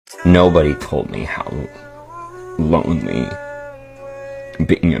Nobody told me how lonely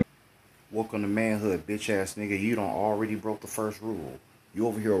being a Welcome to manhood, bitch ass nigga. You done already broke the first rule. You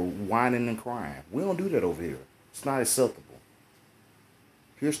over here whining and crying. We don't do that over here. It's not acceptable.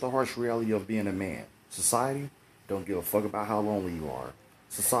 Here's the harsh reality of being a man. Society don't give a fuck about how lonely you are.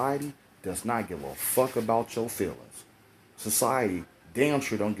 Society does not give a fuck about your feelings. Society damn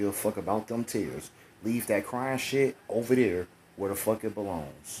sure don't give a fuck about them tears. Leave that crying shit over there where the fuck it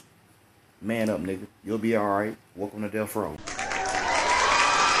belongs. Man up, nigga. You'll be alright. Welcome to Death Row.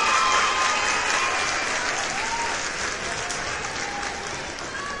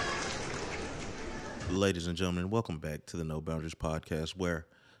 Ladies and gentlemen, welcome back to the No Boundaries Podcast, where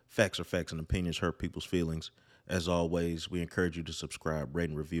facts are facts and opinions hurt people's feelings. As always, we encourage you to subscribe, rate,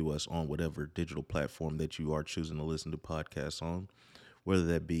 and review us on whatever digital platform that you are choosing to listen to podcasts on, whether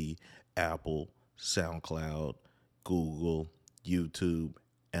that be Apple, SoundCloud, Google, YouTube,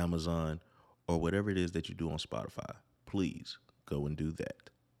 Amazon, or whatever it is that you do on Spotify. Please go and do that.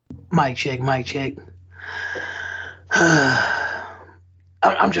 Mic check, mic check.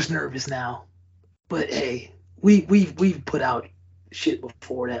 I'm just nervous now. But hey, we've put out shit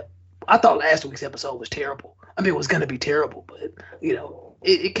before that. I thought last week's episode was terrible. I mean, it was gonna be terrible, but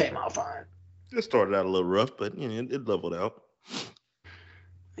it came out fine. It started out a little rough, but it leveled out.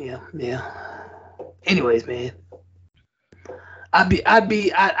 Yeah. Anyways, man, I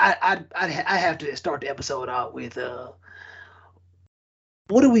have to start the episode out with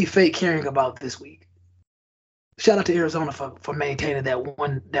what are we fake caring about this week? Shout out to Arizona for maintaining that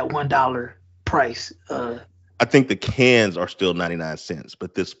 $1 price. I think the cans are still 99 cents,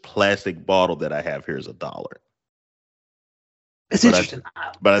 but this plastic bottle that I have here is $1. It's interesting.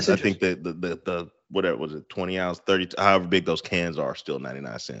 I think that the whatever was it, 20 ounce, 30, however big those cans are, still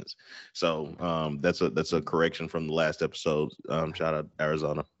 99 cents. So that's a correction from the last episode. Shout out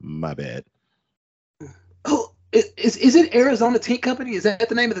Arizona. My bad. Oh, is it Arizona Tea Company? Is that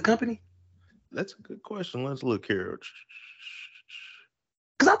the name of the company? That's a good question. Let's look here.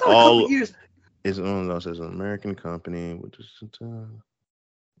 Because I thought a couple years. It's an American company. Let's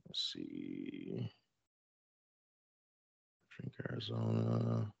see. Drink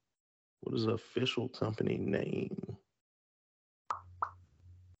Arizona. What is the official company name?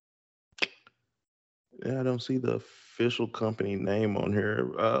 Yeah, I don't see the official company name on here.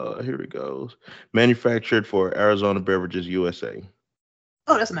 Here it goes. Manufactured for Arizona Beverages USA.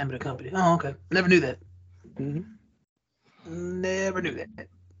 Oh, that's the name of the company. Oh, okay. Never knew that. Mm-hmm. Never knew that.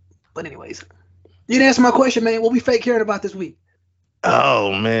 But anyways, you didn't answer my question, man. What we fake caring about this week?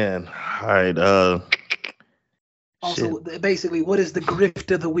 Oh man. All right. Also, basically, what is the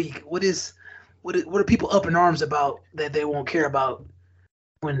grift of the week? What are people up in arms about that they won't care about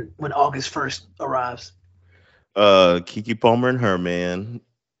when August 1st arrives? Keke Palmer and her man,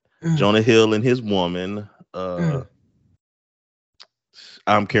 Jonah Hill and his woman. I'm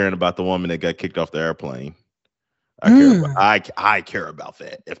caring about the woman that got kicked off the airplane. I care about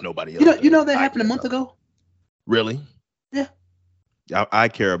that. If nobody else, you know that happened a month ago. Really? Yeah. I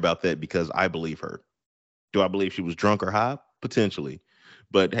care about that because I believe her. Do I believe she was drunk or high? Potentially.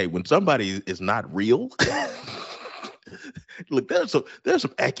 But hey, when somebody is not real, look, there's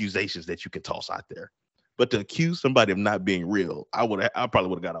some accusations that you can toss out there. But to accuse somebody of not being real, I probably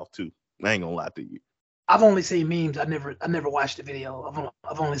would have got off too. I ain't gonna lie to you. I've only seen memes. I never watched the video.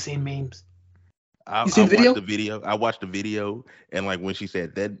 I've only seen memes. I watched the video, and like when she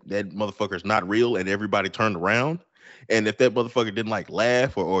said that motherfucker's not real, and everybody turned around, and if that motherfucker didn't like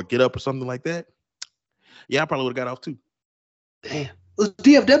laugh or get up or something like that, yeah, I probably would have got off too. Damn, it was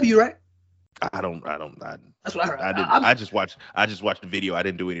DFW, right? I don't. That's what I heard. I just watched the video. I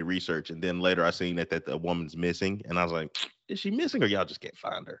didn't do any research, and then later I seen that the woman's missing, and I was like, is she missing, or y'all just can't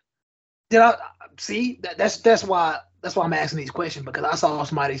find her? Did I see? That's why I'm asking these questions, because I saw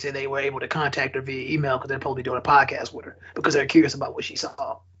somebody say they were able to contact her via email because they're probably doing a podcast with her because they're curious about what she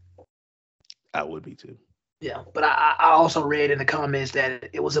saw. I would be too. Yeah, but I also read in the comments that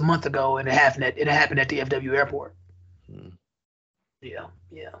it was a month ago and it happened at the DFW airport. Yeah.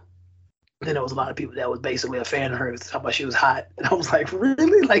 Then there was a lot of people that was basically a fan of hers, talking about she was hot, and I was like,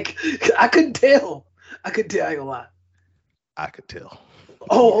 really? Like, I couldn't tell. I ain't gonna lie. I could tell.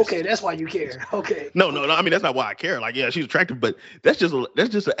 Oh, okay. That's why you care. Okay. No. I mean, that's not why I care. Like, yeah, she's attractive, but that's just an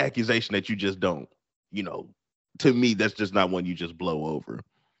accusation that you just don't. To me, that's just not one you just blow over.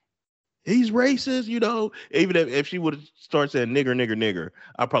 He's racist, Even if she would have started saying nigger,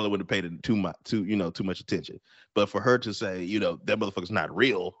 I probably would have paid too much attention. But for her to say, that motherfucker's not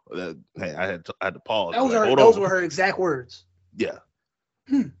real, hey, I had to pause. Those were her exact words. Yeah.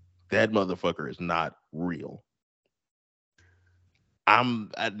 That motherfucker is not real.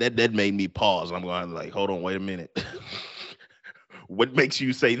 that made me pause. I'm going like, hold on, wait a minute. What makes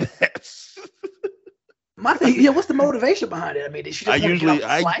you say that? My thing, yeah, what's the motivation behind it? I mean, did she just want to get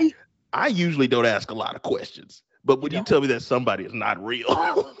off the flight? I usually don't ask a lot of questions, but when you tell me that somebody is not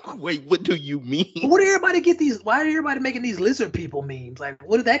real, wait, what do you mean? Where did everybody get these? Why are everybody making these lizard people memes? Like,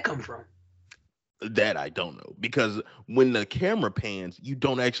 where did that come from? That I don't know, because when the camera pans, you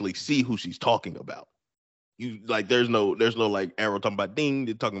don't actually see who she's talking about. You like, there's no like arrow talking about ding,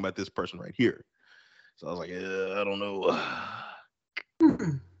 they're talking about this person right here. So I was like, I don't know.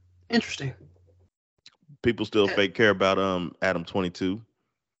 Interesting. People still fake care about Adam 22.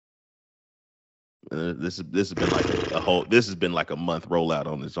 This has been like this has been like a month rollout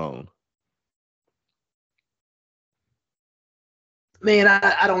on its own. Man,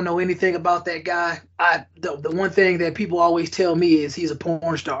 I don't know anything about that guy. The one thing that people always tell me is he's a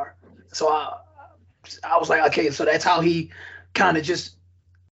porn star. So I was like, okay, so that's how he kind of just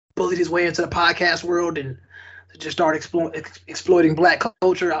bullied his way into the podcast world and just start exploiting black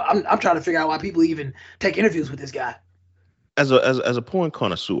culture. I'm trying to figure out why people even take interviews with this guy. As a porn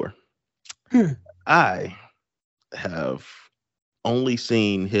connoisseur, I have only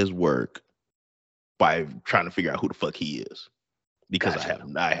seen his work by trying to figure out who the fuck he is, because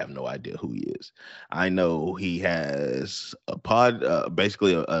I have no idea who he is. I know he has a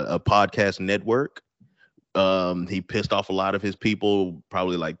basically a podcast network. He pissed off a lot of his people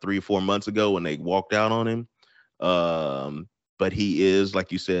probably like 3 or 4 months ago when they walked out on him. But he is,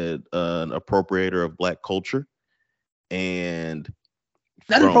 like you said, an appropriator of black culture, and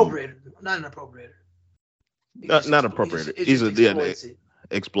not an appropriator. Not appropriator.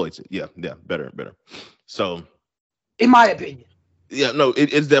 Exploits it. Yeah, better. So, in my opinion, yeah, no,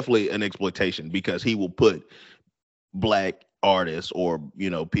 it's definitely an exploitation, because he will put black artists or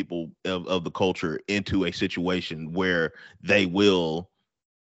people of the culture into a situation where they will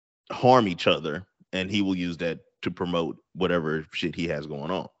harm each other, and he will use that to promote whatever shit he has going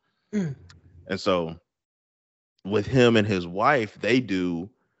on. And so with him and his wife, they do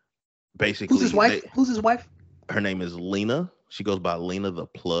basically. Who's his wife? Who's his wife? Her name is Lena. She goes by Lena the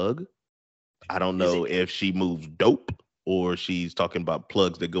Plug. I don't know if she moves dope or she's talking about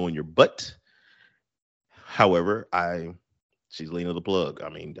plugs that go in your butt. However, she's Lena the Plug. I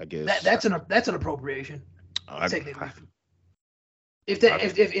mean, I guess that's an appropriation. Technically. If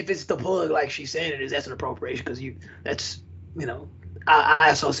it's the plug like she's saying it is, that's an appropriation, because I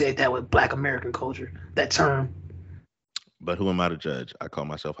associate that with Black American culture, that term. But who am I to judge? I call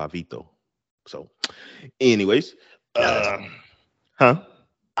myself Javito. So, anyways,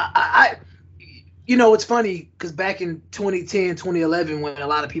 it's funny because back in 2010, 2011, when a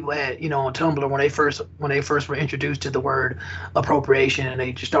lot of people had, on Tumblr, when they first were introduced to the word appropriation and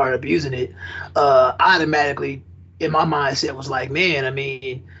they just started abusing it, automatically in my mindset was like, man, I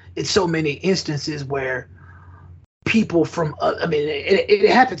mean, it's so many instances where people from, it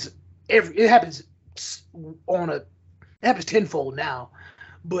happens tenfold now,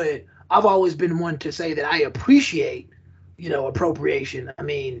 but I've always been one to say that I appreciate, appropriation. I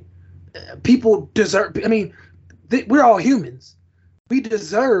mean, people deserve, we're all humans. We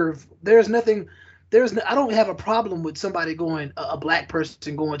deserve, I don't have a problem with somebody a black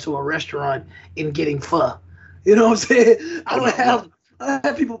person going to a restaurant and getting pho. You know what I'm saying? I don't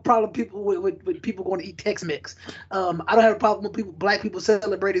have people with people going to eat Tex-Mex. I don't have a problem with black people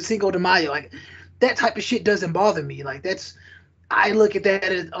celebrating Cinco de Mayo. Like, that type of shit doesn't bother me. Like, I look at that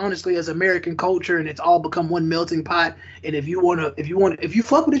as, honestly, as American culture, and it's all become one melting pot. And if you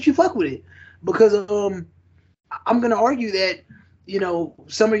fuck with it, you fuck with it. Because I'm gonna argue that,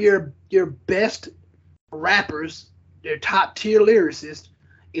 some of your best rappers, their top tier lyricists,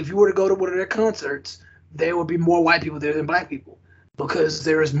 if you were to go to one of their concerts, there would be more white people there than black people, because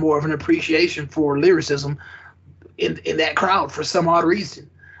there is more of an appreciation for lyricism in that crowd for some odd reason.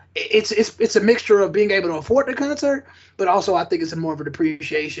 It's a mixture of being able to afford the concert, but also I think it's more of an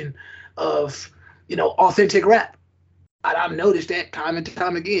appreciation of, authentic rap. I've noticed that time and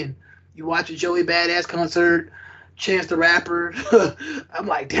time again. You watch a Joey Badass concert, Chance the Rapper, I'm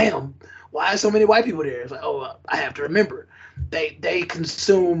like, damn, why are so many white people there? It's like, oh, I have to remember. They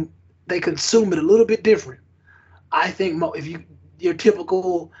consume it a little bit different. I think if your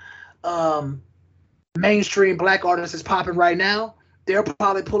typical mainstream black artist is popping right now, they'll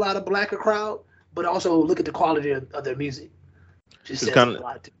probably pull out a blacker crowd, but also look at the quality of their music. Just says a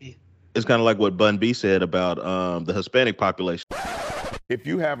lot to me. It's kind of like what Bun B said about the Hispanic population. If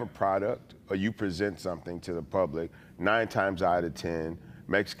you have a product or you present something to the public, 9 times out of 10,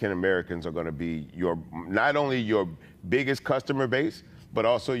 Mexican Americans are going to be not only your biggest customer base, but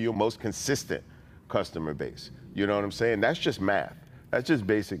also your most consistent customer base. You know what I'm saying? That's just math. That's just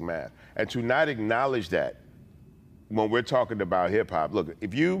basic math. And to not acknowledge that when we're talking about hip hop, look,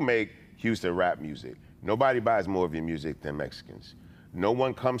 if you make Houston rap music, nobody buys more of your music than Mexicans. No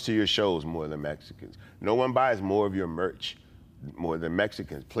one comes to your shows more than Mexicans. No one buys more of your merch more than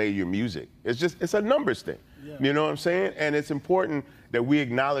Mexicans play your music. It's a numbers thing. Yeah. You know what I'm saying? And it's important that we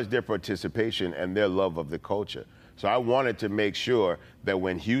acknowledge their participation and their love of the culture. So I wanted to make sure that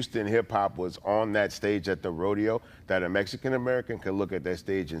when Houston hip hop was on that stage at the rodeo, that a Mexican American could look at that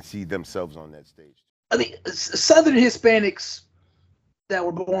stage and see themselves on that stage. I think Southern Hispanics that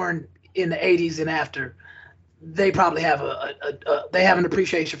were born in the 80s and after, they probably have they have an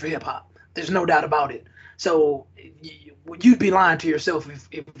appreciation for hip hop. There's no doubt about it. So you'd be lying to yourself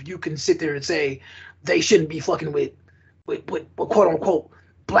if you can sit there and say they shouldn't be fucking with quote unquote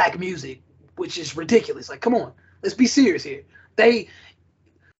black music, which is ridiculous. Like, come on, let's be serious here. They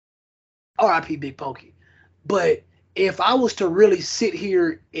R.I.P. Big Pokey. But if I was to really sit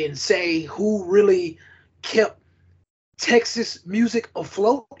here and say who really kept Texas music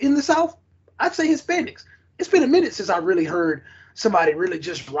afloat in the South, I'd say Hispanics. It's been a minute since I really heard somebody really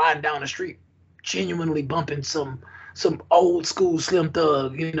just riding down the street, genuinely bumping some old school Slim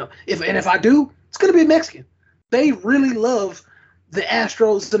Thug, you know. If I do, it's gonna be a Mexican. They really love the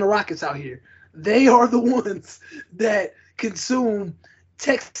Astros and the Rockets out here. They are the ones that consume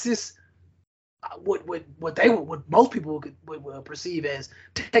Texas, what most people would perceive as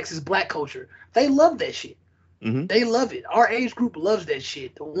Texas black culture. They love that shit. Mm-hmm. They love it. Our age group loves that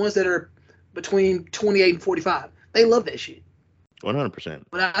shit. The ones that are between 28 and 45, they love that shit. 100%.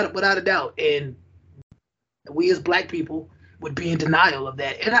 Without a doubt. And we as black people would be in denial of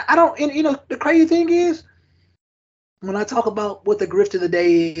that. And I don't, and you know, the crazy thing is, when I talk about what the grift of the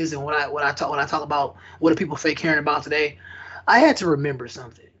day is and when I talk about what are people fake caring about today, I had to remember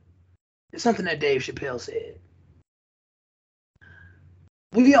something. It's something that Dave Chappelle said.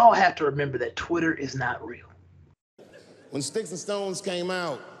 We all have to remember that Twitter is not real. When Sticks and Stones came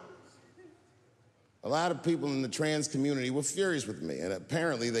out, a lot of people in the trans community were furious with me, and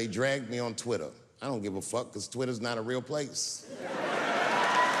apparently they dragged me on Twitter. I don't give a fuck, because Twitter's not a real place.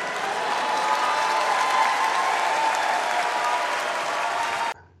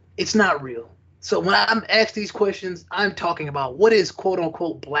 It's not real. So when I'm asked these questions, I'm talking about what is quote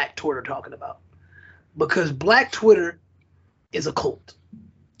unquote black Twitter talking about? Because black Twitter is a cult.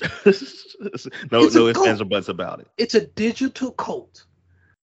 no ifs, ands, or buts about it. It's a digital cult.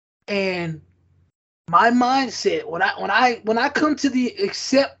 And my mindset, when I come to the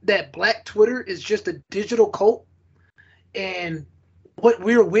accept that black Twitter is just a digital cult, and what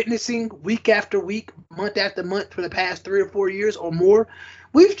we're witnessing week after week, month after month for the past 3 or 4 years or more,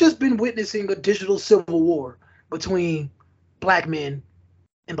 we've just been witnessing a digital civil war between black men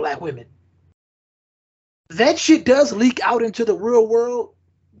and black women. That shit does leak out into the real world,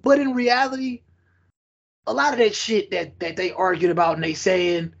 but in reality, a lot of that shit that they argued about and they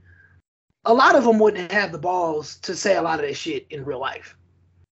saying, a lot of them wouldn't have the balls to say a lot of that shit in real life.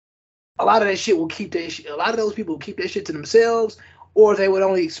 A lot of that shit will keep that shit, a lot of those people will keep that shit to themselves, or they would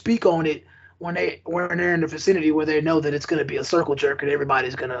only speak on it when they're in the vicinity where they know that it's going to be a circle jerk and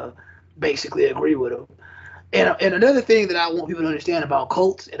everybody's going to basically agree with them. And another thing that I want people to understand about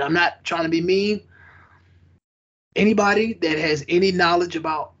cults, and I'm not trying to be mean, anybody that has any knowledge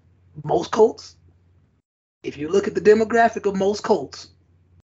about most cults, if you look at the demographic of most cults,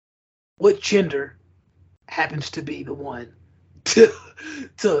 what gender happens to be the one to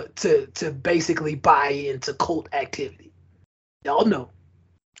basically buy into cult activity? Y'all know.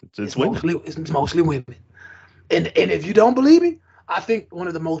 It's mostly women. And if you don't believe me, I think one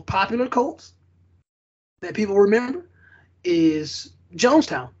of the most popular cults that people remember is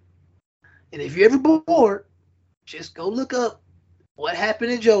Jonestown. And if you're ever bored, just go look up what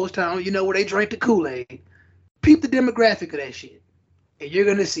happened in Jonestown, you know, where they drank the Kool-Aid. Peep the demographic of that shit, and you're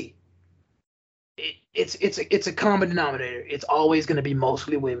gonna see it's a common denominator. It's always gonna be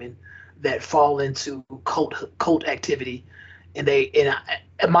mostly women that fall into cult activity, and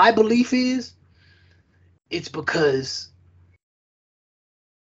my belief is it's because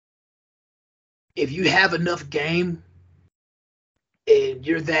if you have enough game and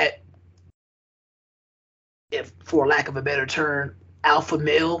you're that, if for lack of a better term, alpha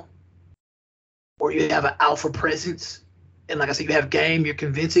male, or you have an alpha presence, and like I said, you have game, you're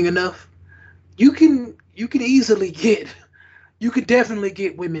convincing enough, you can definitely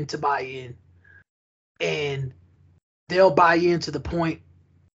get women to buy in, and they'll buy in to the point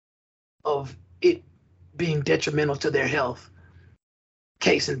of it being detrimental to their health.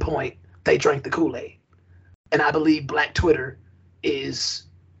 Case in point, they drank the Kool-Aid. And I believe Black Twitter is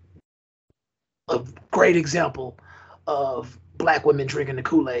a great example of black women drinking the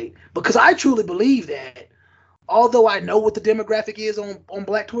Kool-Aid, because I truly believe that. Although I know what the demographic is on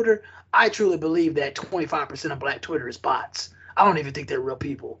Black Twitter, I truly believe that 25% of Black Twitter is bots. I don't even think they're real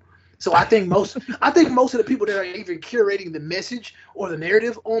people. So I think most of the people that are even curating the message or the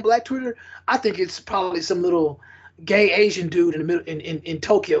narrative on Black Twitter, I think it's probably some little gay Asian dude in the middle in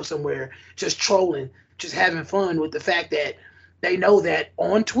Tokyo somewhere, just trolling, just having fun with the fact that they know that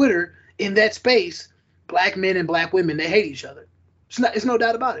on Twitter, in that space, black men and black women, they hate each other. It's no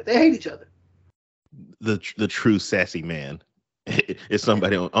doubt about it. They hate each other. The true sassy man is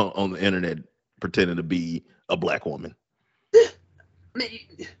somebody on the internet pretending to be a black woman.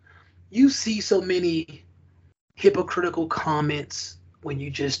 You see so many hypocritical comments when you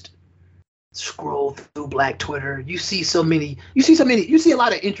just scroll through Black Twitter. You see a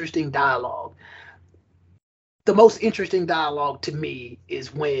lot of interesting dialogue. The most interesting dialogue to me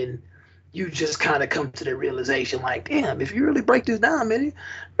is when you just kind of come to the realization, like, damn, if you really break this down, man, it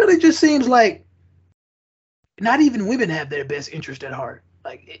really just seems like not even women have their best interest at heart.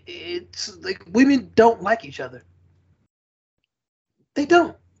 Like, it's like women don't like each other. They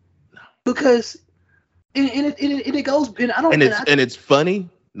don't. Because and it goes, and I don't, and it's funny,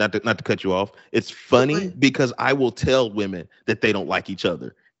 not to cut you off. It's funny because I will tell women that they don't like each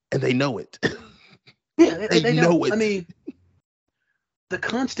other, and they know it. Yeah, they know it. I mean, the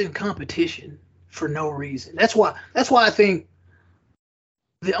constant competition for no reason. That's why I think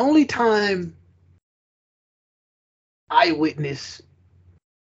the only time I witness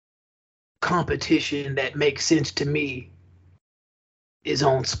competition that makes sense to me is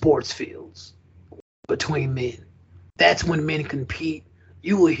on sports fields between men. That's when men compete.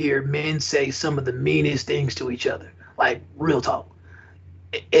 You will hear men say some of the meanest things to each other, like real talk.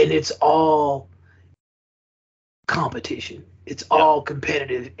 And it's all competition. It's all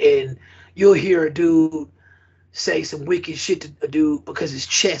competitive. And you'll hear a dude say some wicked shit to a dude because it's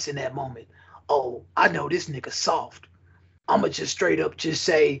chess in that moment. Oh, I know this nigga soft. I'ma just straight up just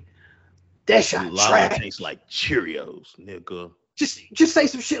say that shot trash. Tastes like Cheerios, nigga. Just say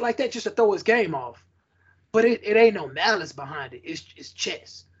some shit like that just to throw his game off. But it ain't no malice behind it. It's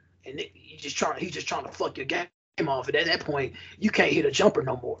chess. And he's just trying to fuck your game off. And at that point, you can't hit a jumper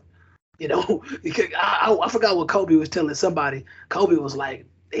no more. You know, because I forgot what Kobe was telling somebody. Kobe was like,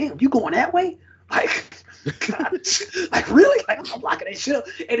 damn, you going that way? Like, God, like really? Like, I'm locking that shit up.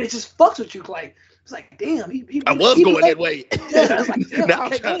 And it just fucks with you. Like, it's like, damn, I was going that way. Yeah, I was like, damn, now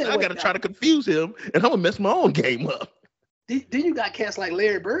I gotta try to confuse him, and I'm gonna mess my own game up. Then you got cats like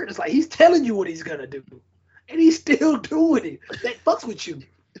Larry Bird. It's like he's telling you what he's gonna do, and he's still doing it. That fucks with you.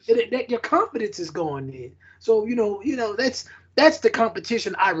 That your confidence is going in. So you know that's the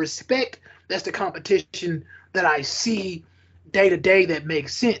competition I respect. That's the competition that I see day to day that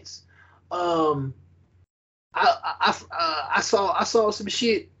makes sense. I saw some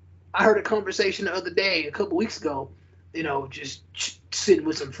shit. I heard a conversation the other day, a couple weeks ago. You know, just sitting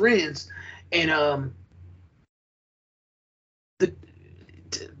with some friends, and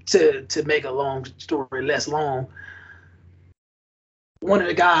to make a long story less long, one of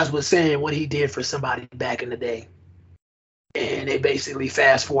the guys was saying what he did for somebody back in the day. And they basically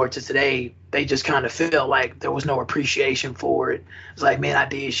fast forward to today, they just kind of felt like there was no appreciation for it. It's like, man, I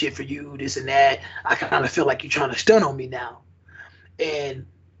did shit for you, this and that. I kind of feel like you're trying to stun on me now. And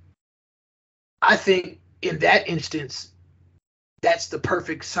I think in that instance, that's the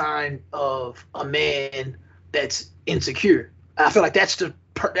perfect sign of a man that's insecure. I feel like that's the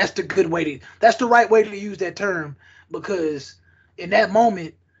right way to use that term, because in that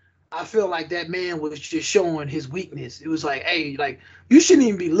moment, I feel like that man was just showing his weakness. It was like, hey, like, you shouldn't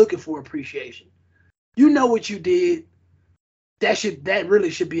even be looking for appreciation. You know what you did. That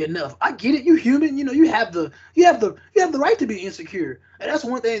really should be enough. I get it. You human. You know, you have the right to be insecure. And that's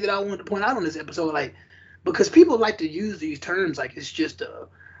one thing that I wanted to point out on this episode, like, because people like to use these terms like it's just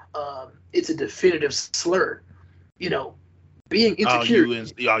it's a definitive slur. You know, being insecure.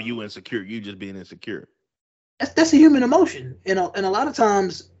 Are you insecure? You just being insecure. That's a human emotion. And a lot of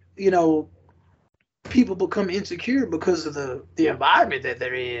times, you know, people become insecure because of the environment that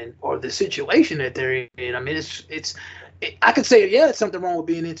they're in or the situation that they're in. I mean, I could say, yeah, it's something wrong with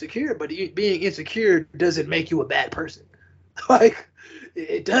being insecure, but being insecure doesn't make you a bad person. Like,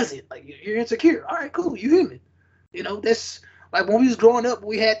 it doesn't. Like, you're insecure. All right, cool. You human. You know, that's like when we was growing up,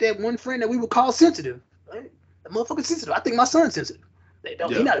 we had that one friend that we would call sensitive. Right? The motherfucker's sensitive. I think my son's sensitive.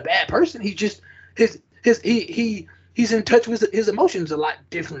 He's not a bad person. He just he's in touch with his emotions a lot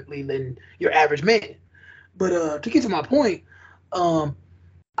differently than your average man. But to get to my point,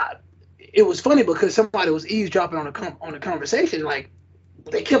 it was funny because somebody was eavesdropping on a conversation. Like,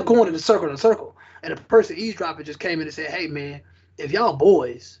 they kept going in a circle. and a person eavesdropping just came in and said, "Hey man, if y'all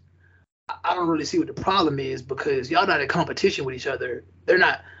boys, I don't really see what the problem is because y'all not in competition with each other. They're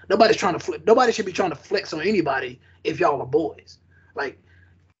not. Nobody's trying to. Nobody should be trying to flex on anybody if y'all are boys. Like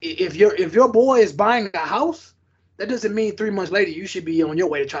if your boy is buying a house, that doesn't mean 3 months later you should be on your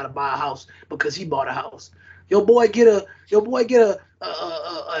way to try to buy a house because he bought a house. Your boy get a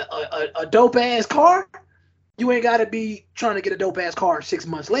dope ass car. You ain't gotta be trying to get a dope ass car 6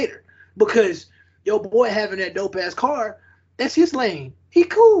 months later because your boy having that dope ass car, that's his lane. He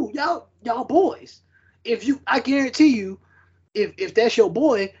cool. Y'all boys. I guarantee you, if that's your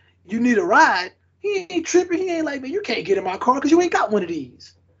boy, you need a ride. He ain't tripping. He ain't like, man, you can't get in my car because you ain't got one of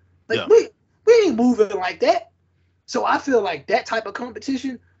these. Like we ain't moving like that. So I feel like that type of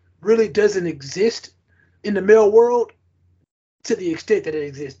competition really doesn't exist in the male world to the extent that it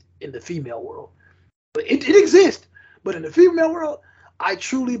exists in the female world. But it exists. But in the female world, I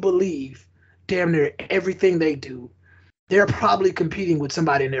truly believe damn near everything they do, they're probably competing with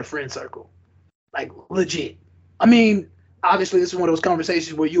somebody in their friend circle. Like, legit. I mean, obviously, this is one of those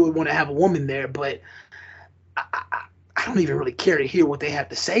conversations where you would want to have a woman there, but I don't even really care to hear what they have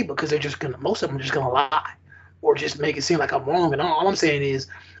to say because most of them are just going to lie or just make it seem like I'm wrong. And all I'm saying is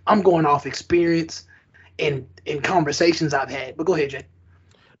I'm going off experience and in conversations I've had. But go ahead, Jay.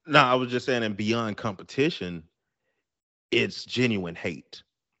 No, I was just saying, and beyond competition, it's genuine hate.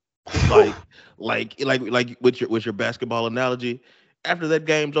 like with your basketball analogy, after that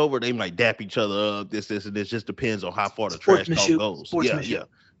game's over, they might dap each other up. This and this. Just depends on how far the trash talk goes. Yeah.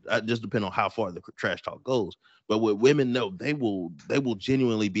 Just depend on how far the trash talk goes. But with women, no, they will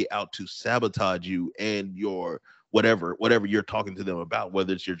genuinely be out to sabotage you and your whatever you're talking to them about,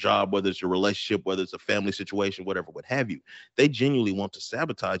 whether it's your job, whether it's your relationship, whether it's a family situation, whatever, what have you. They genuinely want to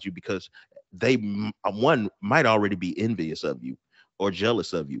sabotage you because they one might already be envious of you or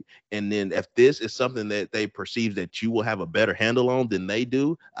jealous of you. And then if this is something that they perceive that you will have a better handle on than they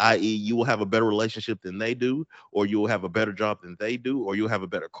do, i.e. you will have a better relationship than they do, or you will have a better job than they do, or you'll have a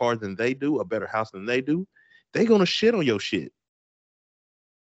better car than they do, a better house than they do, they're going to shit on your shit.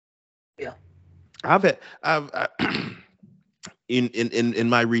 Yeah. I've in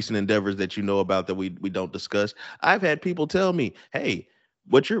my recent endeavors that you know about that we don't discuss, I've had people tell me, hey,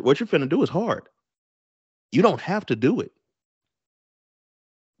 what you're finna do is hard. You don't have to do it.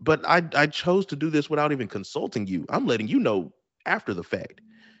 But I chose to do this without even consulting you. I'm letting you know after the fact.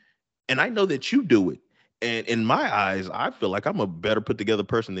 And I know that you do it. And in my eyes, I feel like I'm a better put together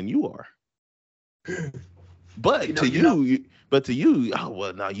person than you are. But to you, oh,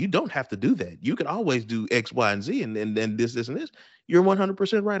 well, no, you don't have to do that. You can always do X, Y, and Z, and then this, and this. You're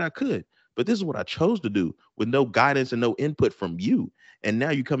 100% right. I could. But this is what I chose to do with no guidance and no input from you. And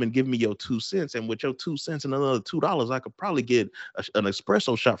now you come and give me your 2 cents. And with your 2 cents and another $2, I could probably get an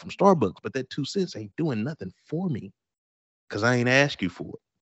espresso shot from Starbucks. But that 2 cents ain't doing nothing for me because I ain't asked you for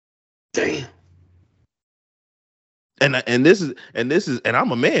it. Damn. And this is, and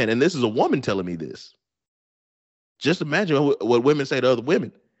I'm a man, and this is a woman telling me this. Just imagine what women say to other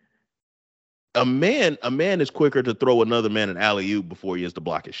women. A man is quicker to throw another man an alley-oop before he is to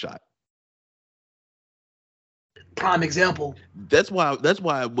block his shot. Prime example. That's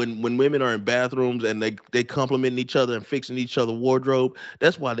why when women are in bathrooms and they complimenting each other and fixing each other's wardrobe,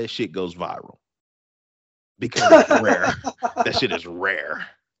 that's why that shit goes viral. Because it's rare. That shit is rare.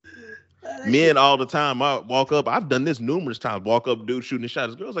 Men all the time, I walk up. I've done this numerous times. Walk up, dude shooting a shot.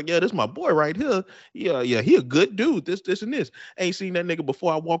 This girl's like, yeah, this is my boy right here. Yeah, he a good dude. This, and this. Ain't seen that nigga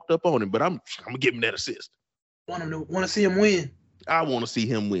before I walked up on him, but I'm gonna give him that assist. Want to see him win. I want to see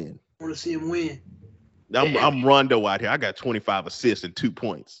him win. Yeah. I'm Rondo out here. I got 25 assists and 2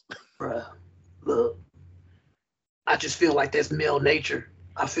 points. Bruh, look, I just feel like that's male nature.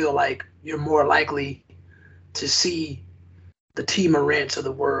 I feel like you're more likely to see the T Morants of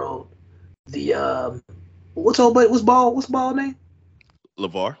the world. The what's ball name?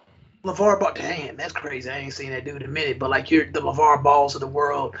 LeVar Ball. Damn, that's crazy. I ain't seen that dude in a minute. But like you're the LeVar Balls of the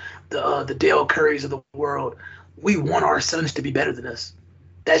world, the Dale Currys of the world. We want our sons to be better than us.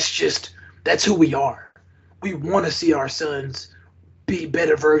 That's who we are. We want to see our sons be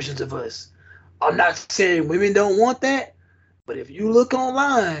better versions of us. I'm not saying women don't want that, but if you look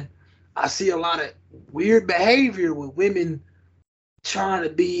online, I see a lot of weird behavior with women trying to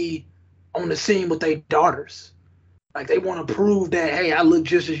be on the scene with their daughters. Like they want to prove that, hey, I look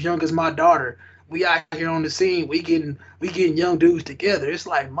just as young as my daughter. We out here on the scene. We getting young dudes together. It's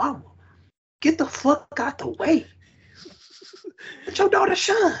like, mama, get the fuck out the way. Let your daughter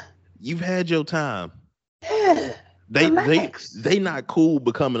shine. You've had your time. Yeah. They not cool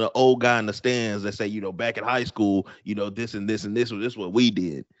becoming an old guy in the stands that say, back in high school, this and this and this was what we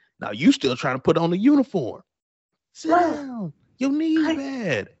did. Now you still trying to put on the uniform. Sit down. Your knees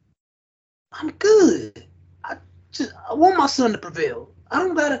bad. I'm good. I want my son to prevail. I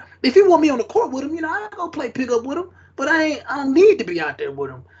don't gotta. If he want me on the court with him, I go play pickup with him. But I don't need to be out there with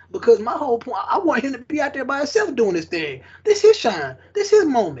him because my whole point, I want him to be out there by himself doing this thing. This his shine. This his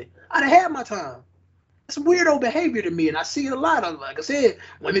moment. I done had my time. It's weirdo behavior to me, and I see it a lot. Like I said,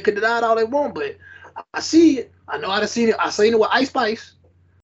 women can deny it all they want, but I see it. I know I done seen it. I seen it with Ice Spice.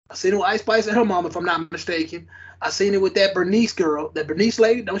 I seen it with Ice Spice and her mom, if I'm not mistaken. I seen it with that Bernice girl, that Bernice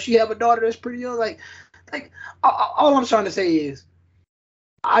lady. Don't she have a daughter that's pretty young? Like all I'm trying to say is,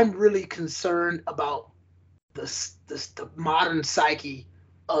 I'm really concerned about the modern psyche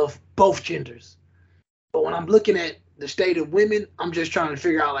of both genders. But when I'm looking at the state of women, I'm just trying to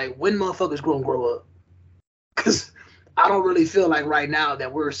figure out like when motherfuckers gonna grow up. Because I don't really feel like right now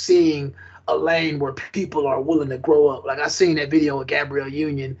that we're seeing a lane where people are willing to grow up. Like I seen that video with Gabrielle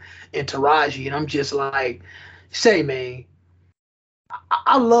Union and Taraji, and I'm just like, say, man,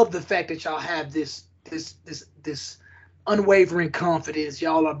 I love the fact that y'all have this unwavering confidence.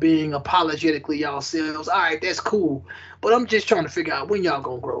 Y'all are being apologetically yourselves. All right, that's cool. But I'm just trying to figure out when y'all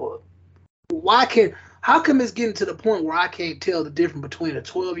gonna grow up. How come it's getting to the point where I can't tell the difference between a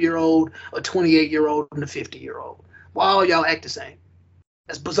 12-year-old, a 28-year-old, and a 50-year-old? Why all y'all act the same?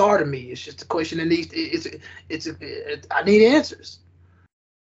 That's bizarre to me. It's just a question that needs. I need answers.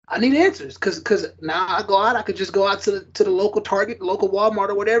 I need answers because now I go out. I could just go out to the local Target, local Walmart,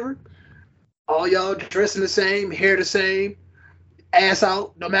 or whatever. All y'all dressing the same, hair the same, ass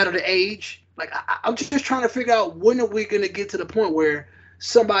out, no matter the age. Like I'm just trying to figure out when are we gonna get to the point where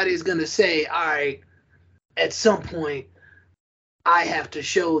somebody's gonna say, all right, at some point, I have to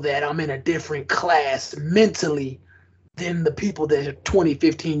show that I'm in a different class mentally than the people that are 20,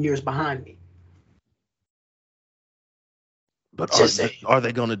 15 years behind me. But are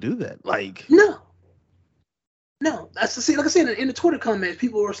they going to do that? Like no. That's the see. Like I said in the Twitter comments,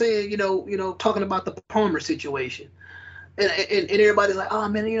 people were saying, talking about the Palmer situation, and everybody's like, oh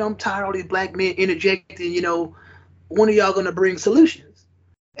man, I'm tired of all these black men interjecting. When are y'all going to bring solutions?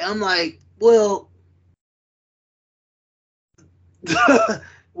 And I'm like, well.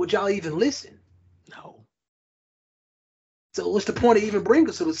 Would y'all even listen? No. So what's the point of even bringing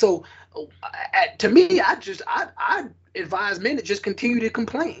us to it? So to me, I advise men to just continue to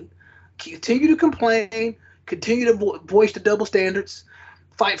complain, continue to voice the double standards,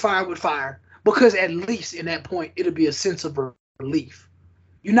 fight fire with fire, because at least in that point it'll be a sense of relief.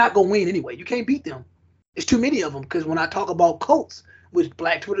 You're not gonna win anyway. You can't beat them. There's too many of them. Because when I talk about cults, which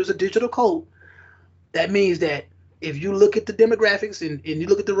Black Twitter is a digital cult, that means that if you look at the demographics and you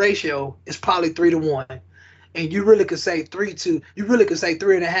look at the ratio, it's probably 3-1. And you really could say 3-2. You really could say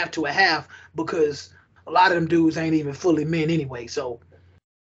 3.5 to a half because a lot of them dudes ain't even fully men anyway. So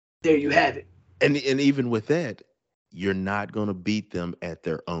there you have it. And even with that, you're not going to beat them at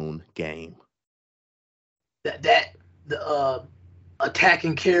their own game. The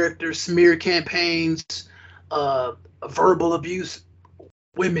attacking characters, smear campaigns, verbal abuse,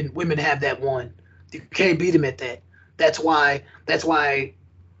 women have that one. You can't beat them at that. That's why,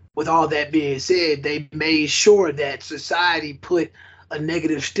 with all that being said, they made sure that society put a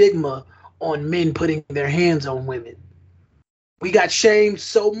negative stigma on men putting their hands on women. We got shamed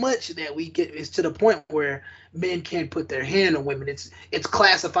so much that it's to the point where men can't put their hand on women. It's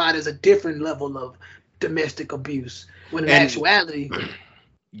classified as a different level of domestic abuse. When in actuality,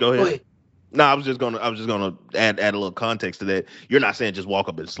 go ahead. No, I was just gonna add a little context to that. You're not saying just walk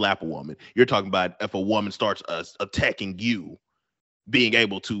up and slap a woman. You're talking about if a woman starts attacking you, being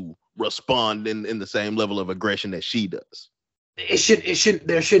able to respond in the same level of aggression that she does.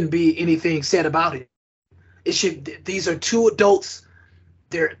 There shouldn't be anything said about it. These are two adults.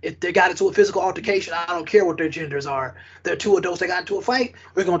 If they got into a physical altercation, I don't care what their genders are. They're two adults that got into a fight.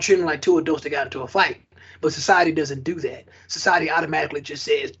 We're gonna treat them like two adults that got into a fight. But society doesn't do that. Society automatically just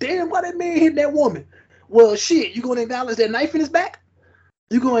says, damn, why that man hit that woman? Well, shit, you gonna acknowledge that knife in his back?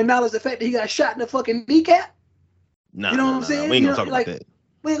 You gonna acknowledge the fact that he got shot in the fucking kneecap? No, you know what I'm saying? We ain't gonna talk about that.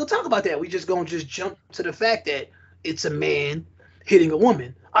 We ain't gonna talk about that. We just gonna jump to the fact that it's a man hitting a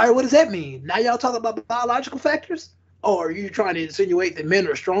woman. All right, what does that mean? Now y'all talking about biological factors? Or are you trying to insinuate that men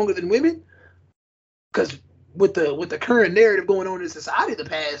are stronger than women? Because with the current narrative going on in society the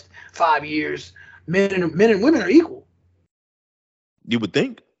past 5 years, men and women are equal. You would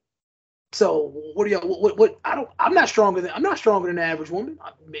think. So what do y'all? I'm not stronger than the average woman.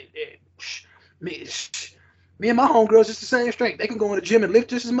 Me and my homegirls just the same strength. They can go in the gym and lift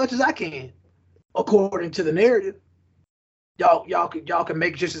just as much as I can, according to the narrative. Y'all can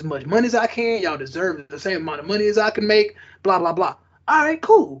make just as much money as I can. Y'all deserve the same amount of money as I can make. Blah blah blah. All right,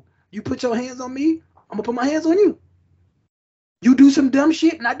 cool. You put your hands on me, I'm gonna put my hands on you. You do some dumb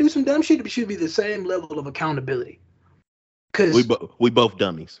shit, and I do some dumb shit. It should be the same level of accountability. Cause we both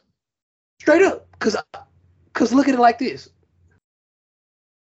dummies. Straight up. Cause look at it like this.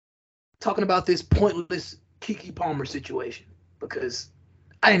 Talking about this pointless Keke Palmer situation, because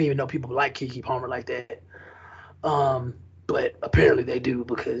I didn't even know people like Keke Palmer like that. But apparently they do,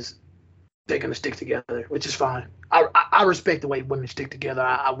 because they're gonna stick together, which is fine. I respect the way women stick together.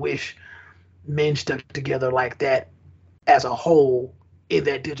 I wish men stuck together like that as a whole in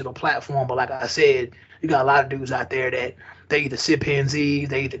that digital platform. But like I said, you got a lot of dudes out there that they either chimpanzees,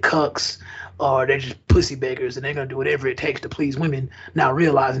 they either cucks, or they're just pussy beggars, and they're gonna do whatever it takes to please women, not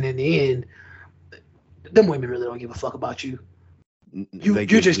realizing in the end, them women really don't give a fuck about you. You're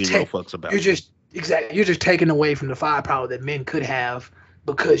just taking away from the firepower that men could have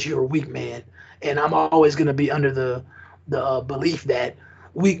because you're a weak man. And I'm always gonna be under the belief that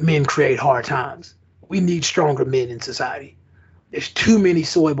weak men create hard times. We need stronger men in society. There's too many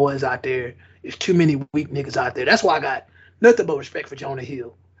soy boys out there. There's too many weak niggas out there. That's why I got nothing but respect for Jonah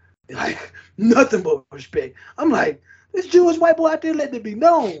Hill. Like, nothing but respect. I'm like, this Jewish white boy out there, let it be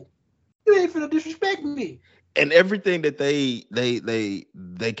known. You ain't finna disrespect me. And everything that they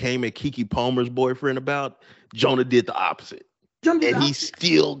came at Keke Palmer's boyfriend about, Jonah did the opposite. He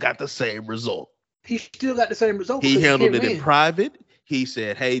still got the same result. He still got the same result. He handled it in private. He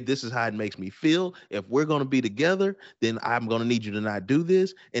said, hey, this is how it makes me feel. If we're going to be together, then I'm going to need you to not do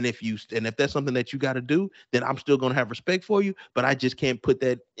this. And if that's something that you got to do, then I'm still going to have respect for you. But I just can't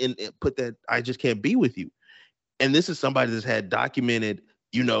I just can't be with you. And this is somebody that's had documented,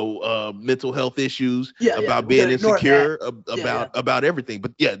 mental health issues, about being insecure, about everything.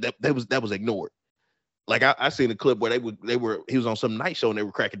 But that was ignored. Like I seen a clip where he was on some night show and they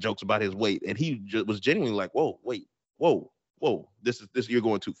were cracking jokes about his weight, and he was genuinely like, whoa, this is you're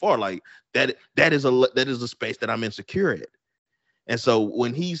going too far. Like that is a space that I'm insecure at. And so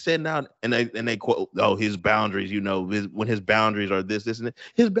when he's setting out and they quote, oh, his boundaries, when his boundaries are this and that,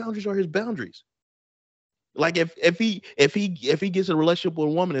 his boundaries are his boundaries. Like if he gets in a relationship with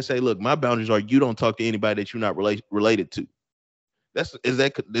a woman and say, look, my boundaries are you don't talk to anybody that you're not related to. Is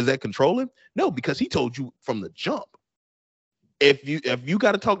that controlling? No, because he told you from the jump. If you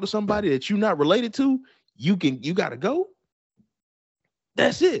got to talk to somebody that you're not related to, you got to go.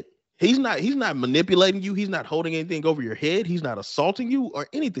 That's it. He's not manipulating you. He's not holding anything over your head. He's not assaulting you or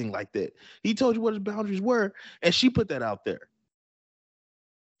anything like that. He told you what his boundaries were, and she put that out there.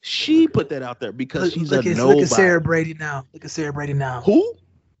 She put that out there because she's a nobody. Look at Sarah Brady now. Who?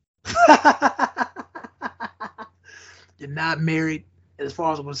 You're not married, and as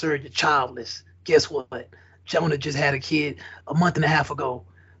far as I'm concerned, you're childless. Guess what? Jonah just had a kid a month and a half ago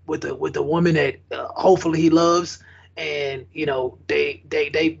with a woman that hopefully he loves, and they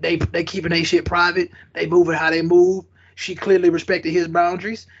keeping their shit private. They moving how they move. She clearly respected his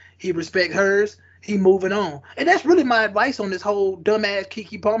boundaries. He respect hers. He moving on, and that's really my advice on this whole dumbass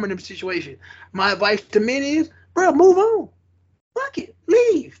Keke Palmer situation. My advice to men is, bro, move on. Fuck it,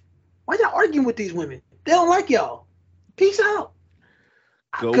 leave. Why y'all arguing with these women? They don't like y'all. Peace out.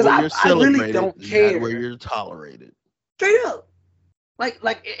 Go where you're celebrated, I really don't care. Not where you're tolerated. Straight up.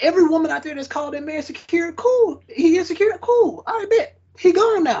 Like every woman out there that's called that man insecure, cool. He insecure, cool. I bet. He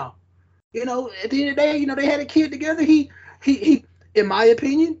gone now. At the end of the day, they had a kid together. He in my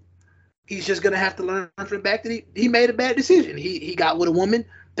opinion, he's just gonna have to learn from the fact that he made a bad decision. He got with a woman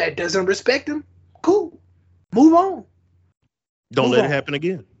that doesn't respect him. Cool. Move on. Don't let it happen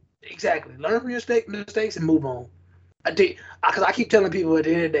again. Exactly. Learn from your mistakes and move on. Because I keep telling people at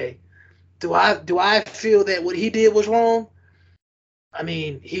the end of the day, do I feel that what he did was wrong? I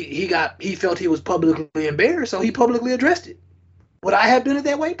mean, he felt he was publicly embarrassed, so he publicly addressed it. Would I have done it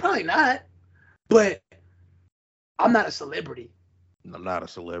that way? Probably not. But I'm not a celebrity. I'm not a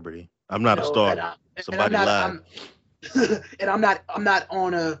celebrity. I'm not a star. Somebody lied. And I'm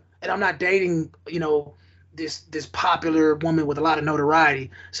not dating, this popular woman with a lot of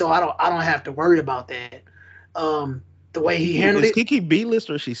notoriety. So I don't have to worry about that. The way he handled it. Is Keke B list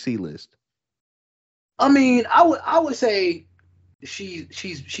or is she C list? I mean, I would say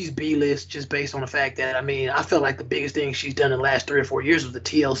she's B list just based on the fact that I feel like the biggest thing she's done in the last 3 or 4 years was the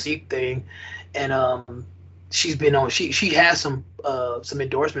TLC thing, and she's been on. She has some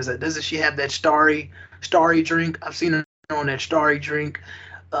endorsements. Doesn't she have that starry drink? I've seen her on that starry drink.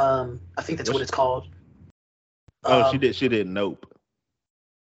 I think that's what it's called. She did Nope.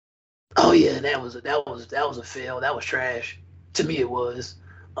 Oh yeah, that was a fail. That was trash. To me, it was.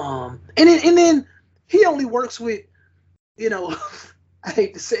 And then he only works with, I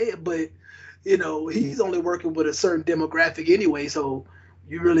hate to say it, but he's only working with a certain demographic anyway. So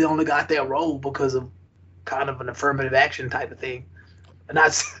you really only got that role because of kind of an affirmative action type of thing. And I'm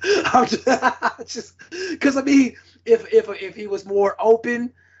just because I mean, if he was more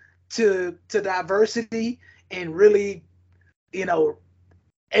open to diversity and really,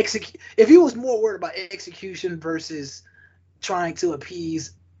 execute, if he was more worried about execution versus trying to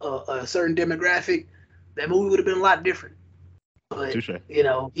appease a certain demographic, that movie would have been a lot different. But Touché.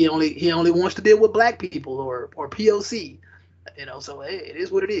 he only wants to deal with black people or POC. So it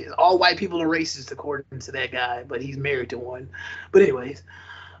is what it is. All white people are racist according to that guy, but he's married to one. But anyways,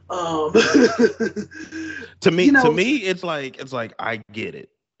 to me, it's like I get it.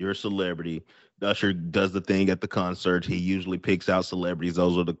 You're a celebrity. Usher does the thing at the concert. He usually picks out celebrities.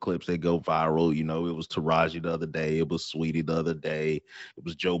 Those are the clips that go viral. It was Taraji the other day. It was Sweetie the other day. It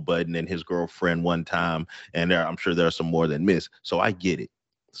was Joe Budden and his girlfriend one time. And I'm sure there are some more than miss. So I get it.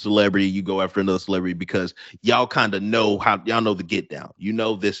 Celebrity, you go after another celebrity because y'all kind of know y'all know the get down.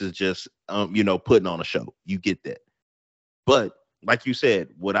 This is just putting on a show. You get that. But like you said,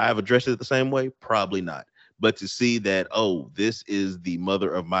 would I have addressed it the same way? Probably not. But to see that, this is the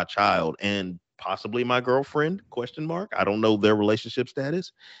mother of my child and possibly my girlfriend, ? I don't know their relationship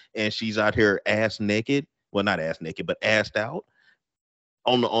status. And she's out here ass naked. Well, not ass naked, but assed out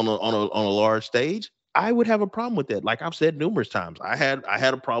on a large stage. I would have a problem with that. Like I've said numerous times, I had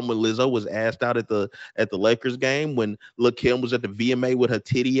a problem when Lizzo was assed out at the Lakers game, when Lil' Kim was at the VMA with her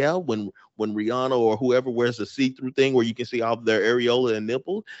titty out, when Rihanna or whoever wears a see-through thing where you can see all of their areola and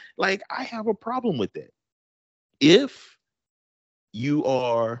nipples. Like I have a problem with that. If you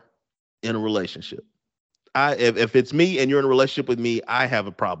are in a relationship, if it's me and you're in a relationship with me, I have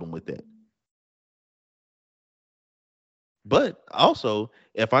a problem with that. But also,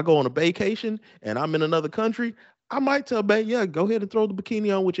 if I go on a vacation and I'm in another country, I might tell babe, yeah, go ahead and throw the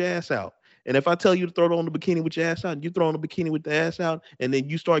bikini on with your ass out. And if I tell you to throw it on the bikini with your ass out, and you throw on the bikini with the ass out, and then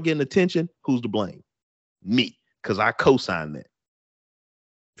you start getting attention, who's to blame? Me, because I co-signed that.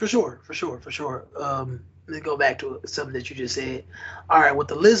 For sure. Let me go back to something that you just said. All right, with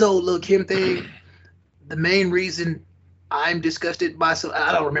the Lizzo, Lil' Kim thing, the main reason I'm disgusted by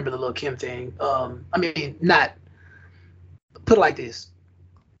I don't remember the Lil' Kim thing. Not put it like this.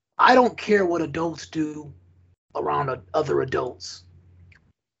 I don't care what adults do around other adults.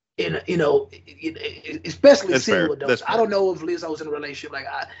 Especially single adults. I don't know if Lizzo's in a relationship. Like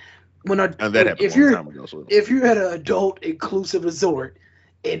if you're at an adult inclusive resort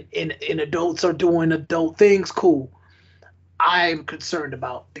and adults are doing adult things, cool. I'm concerned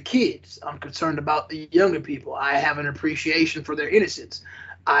about the kids. I'm concerned about the younger people. I have an appreciation for their innocence.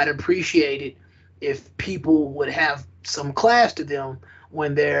 I'd appreciate it if people would have some class to them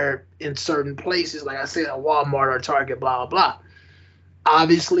when they're in certain places, like I said, at Walmart or Target, blah, blah, blah.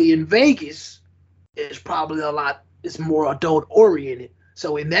 Obviously, in Vegas, it's more adult oriented.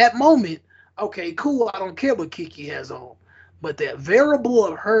 So in that moment, okay, cool, I don't care what Keke has on. But that variable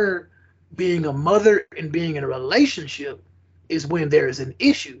of her being a mother and being in a relationship is when there is an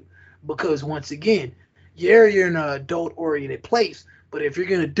issue. Because once again, you're in an adult oriented place. But if you're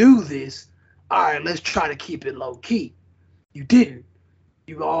going to do this, all right, let's try to keep it low key. You didn't.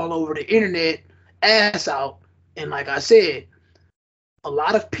 You all over the internet, ass out. And like I said, a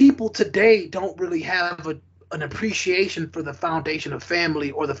lot of people today don't really have an appreciation for the foundation of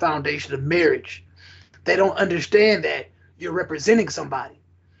family or the foundation of marriage. They don't understand that you're representing somebody.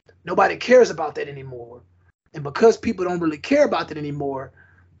 Nobody cares about that anymore. And because people don't really care about that anymore,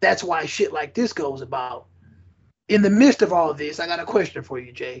 that's why shit like this goes about. In the midst of all of this, I got a question for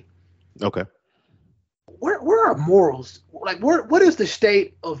you, Jay. Okay. Where are morals? Like, what is the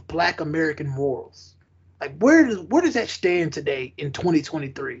state of Black American morals? Like, where does that stand today in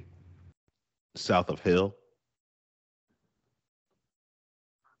 2023? South of hell.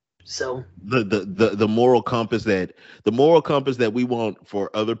 So the moral compass that we want for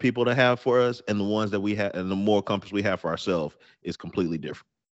other people to have for us, and the ones that we have, and the moral compass we have for ourselves is completely different.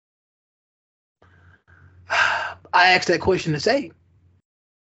 I asked that question to say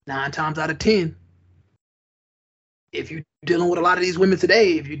 9 times out of 10, if you're dealing with a lot of these women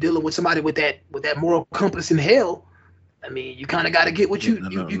today, if you're dealing with somebody with that moral compass in hell, I mean, you kind of got to get what you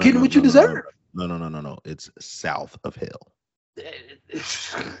getting what you deserve. No. It's south of hell.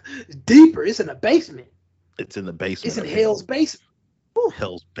 It's deeper. It's in the basement. It's in the basement. It's in hell's basement. Woo.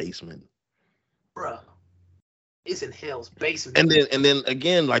 Hell's basement, bruh. It's in hell's basement. And then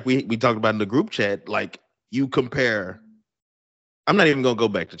again, like we talked about in the group chat, like you compare. I'm not even gonna go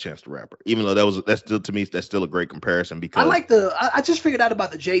back to Chance the Rapper, even though that's still a great comparison, because I just figured out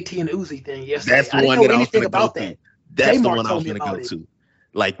about the JT and Uzi thing yesterday. That's the one that I was gonna go to. That's the one I was gonna go to.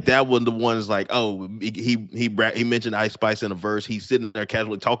 Like that one, the ones like, oh, he mentioned Ice Spice in a verse. He's sitting there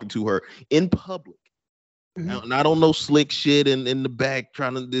casually talking to her in public, not on no slick shit in the back,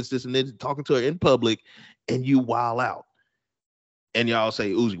 trying to this and then talking to her in public, and you wild out, and y'all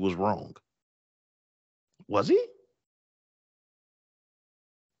say Uzi was wrong. Was he?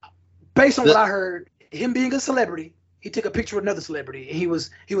 Based on what I heard, him being a celebrity, he took a picture with another celebrity, and he was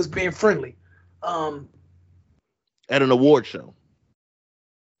being friendly. At an award show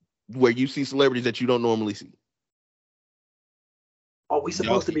where you see celebrities that you don't normally see. Are we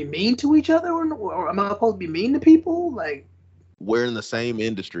supposed to be mean to each other, or am I supposed to be mean to people? Like, we're in the same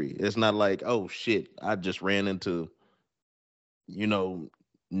industry. It's not like, oh shit, I just ran into,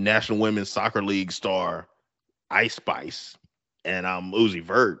 National Women's Soccer League star Ice Spice, and I'm Uzi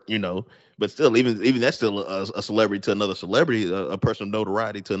Vert, But still, even that's still a celebrity to another celebrity, a person of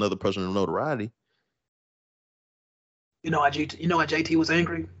notoriety to another person of notoriety. You know why JT was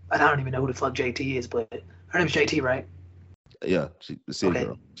angry? I don't even know who the fuck JT is, but her name's JT, right? Yeah, the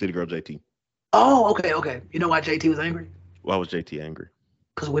city girl JT. Oh, okay. You know why JT was angry? Why was JT angry?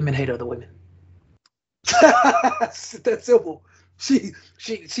 Because women hate other women. That's simple. She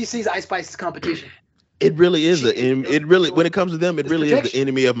sees Ice Spice as competition. It really is when it comes to them, it really is the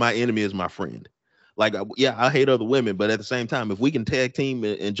enemy of my enemy is my friend. Like, yeah, I hate other women, but at the same time, if we can tag team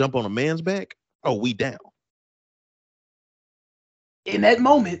and jump on a man's back, we down. In that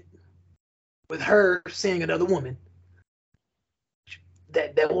moment, with her seeing another woman,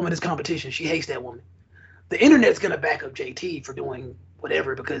 that woman is competition. She hates that woman. The internet's gonna back up JT for doing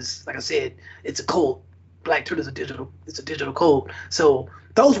whatever because, like I said, it's a cult. Black Twitter's it's a digital cult. So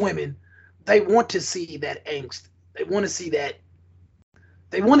those women, they want to see that angst. They want to see that.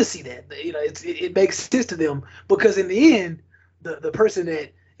 It makes sense to them because in the end, the person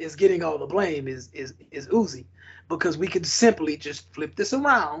that is getting all the blame is Uzi, because we could simply just flip this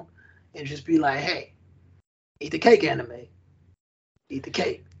around and just be like, hey, eat the cake, anime. Eat the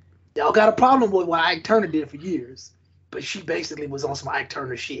cake. Y'all got a problem with what Ike Turner did for years, but she basically was on some Ike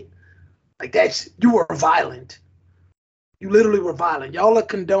Turner shit. Like you were violent. You literally were violent. Y'all are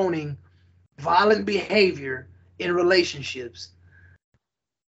condoning violent behavior in relationships,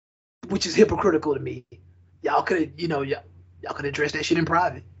 which is hypocritical to me. Y'all could address that shit in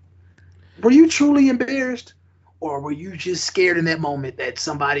private. Were you truly embarrassed, or were you just scared in that moment that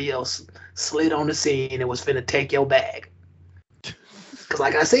somebody else slid on the scene and was finna take your bag? Because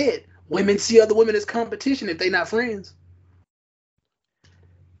like I said, women see other women as competition if they're not friends.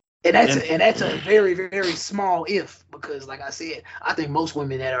 And that's a very, very small if, because like I said, I think most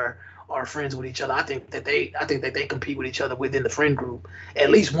women that are friends with each other, I think that they compete with each other within the friend group.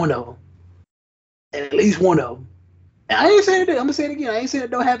 At least one of them. And I ain't saying that. I'm gonna say it again. I ain't saying it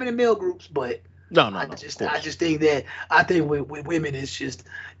don't happen in male groups, but I just think with women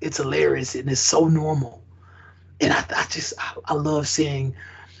it's hilarious and it's so normal. And I love seeing.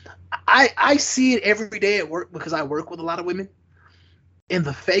 I see it every day at work because I work with a lot of women. And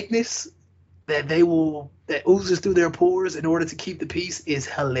the fakeness that oozes through their pores in order to keep the peace is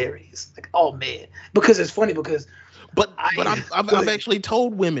hilarious. Like, oh man, because it's funny because. But I've actually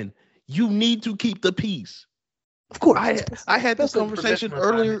told women you need to keep the peace. Of course, I had this conversation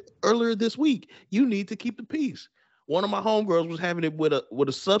earlier this week. You need to keep the peace. One of my homegirls was having it with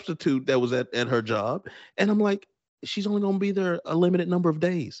a substitute that was at her job, and I'm like, she's only gonna be there a limited number of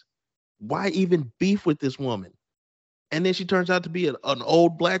days. Why even beef with this woman? And then she turns out to be an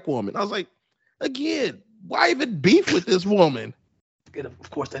old black woman. I was like, again, why even beef with this woman? Of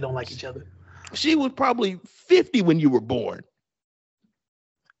course, they don't like each other. She was probably 50 when you were born.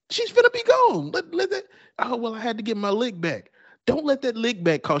 She's finna be gone. Let that. Oh, well, I had to get my lick back. Don't let that lick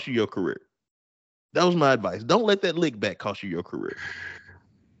back cost you your career. That was my advice. Don't let that lick back cost you your career.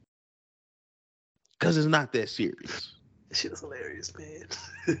 Because it's not that serious. This shit is hilarious, man.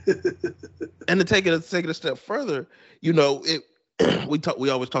 And to take it a step further, we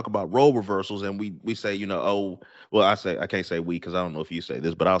always talk about role reversals, and we say, I can't say we because I don't know if you say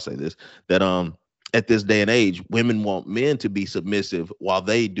this, but I'll say this, that at this day and age, women want men to be submissive while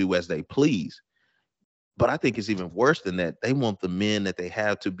they do as they please. But I think it's even worse than that. They want the men that they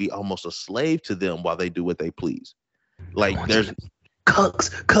have to be almost a slave to them while they do what they please. Like there's cucks.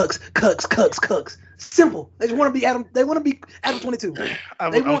 Simple. They just want to be Adam. They want to be Adam 22. I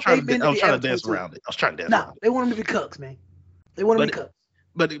was trying to dance around it. They want them to be cucks, man. They want to be cucks.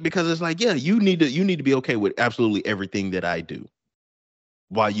 But because it's like, yeah, you need to be okay with absolutely everything that I do,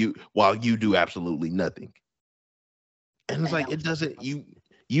 while you do absolutely nothing. And it's like it doesn't.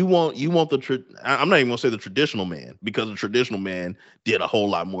 You want the I'm not even gonna say the traditional man, because the traditional man did a whole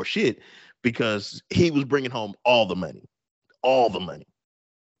lot more shit because he was bringing home all the money.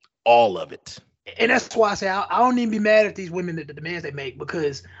 all of it. And that's why I say I don't even be mad at these women at the demands they make,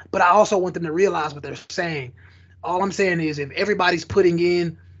 but I also want them to realize what they're saying. All I'm saying is if everybody's putting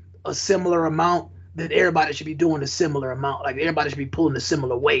in a similar amount, then everybody should be doing a similar amount. Like everybody should be pulling a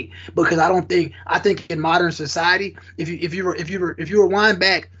similar weight. Because I think in modern society, if you rewind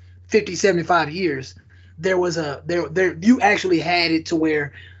back 50, 75 years, you actually had it to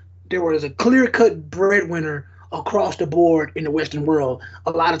where there was a clear-cut breadwinner across the board in the Western world.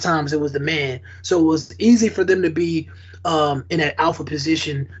 A lot of times it was the man. So it was easy for them to be in an alpha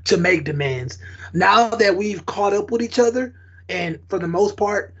position to make demands. Now that we've caught up with each other, and for the most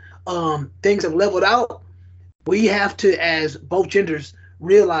part, things have leveled out, we have to, as both genders,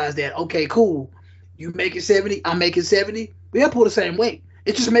 realize that, okay, cool, you making 70, I'm making 70, we have to pull the same weight.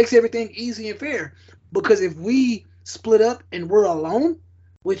 It just makes everything easy and fair. Because if we split up and we're alone,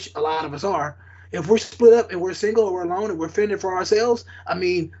 which a lot of us are, if we're split up and we're single or we're alone and we're fending for ourselves, I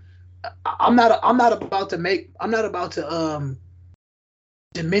mean, I'm not about to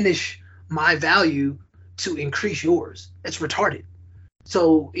diminish my value to increase yours. It's retarded.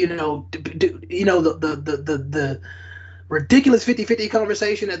 So, the ridiculous 50-50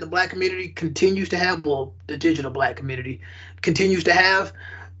 conversation that the black community continues to have, well, the digital black community continues to have,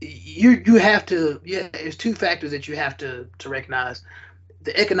 you have to, there's two factors that you have to recognize: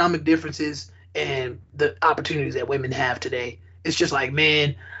 the economic differences and the opportunities that women have today. It's just like,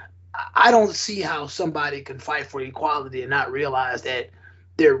 man, I don't see how somebody can fight for equality and not realize that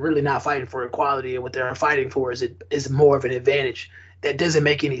they're really not fighting for equality, and what they're fighting for is more of an advantage. That doesn't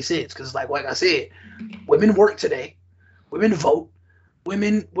make any sense, because like I said, women work today, women vote,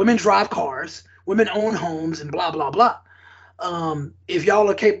 women drive cars, women own homes, and blah blah blah. If y'all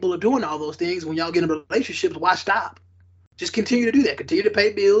are capable of doing all those things, when y'all get in relationships, why stop? Just continue to do that. Continue to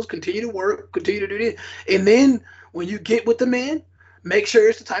pay bills. Continue to work. Continue to do this. And then when you get with the man, make sure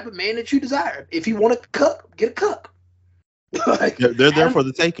it's the type of man that you desire. If you want a cuck, get a cuck. Like, they're there for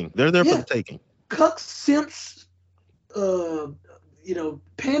the taking. They're there for the taking. Cucks, simps,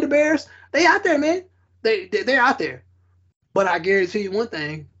 panda bears, they out there, man. They're out there. But I guarantee you one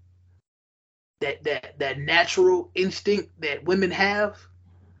thing: that natural instinct that women have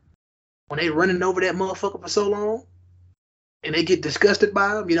when they running over that motherfucker for so long, and they get disgusted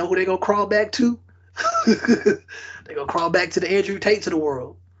by him, you know who they gonna crawl back to? They gonna crawl back to the Andrew Tates of the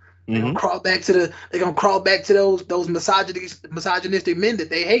world. They gonna crawl back to those misogynistic men that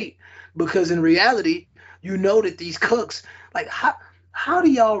they hate, because in reality, you know that these cucks, like, how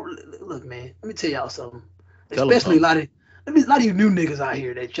do y'all look, man? Let me tell y'all something. Especially a lot of you new niggas out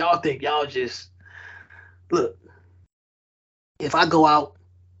here that y'all think y'all just look. If I go out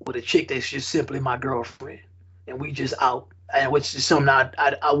with a chick that's just simply my girlfriend, and we just out, and which is something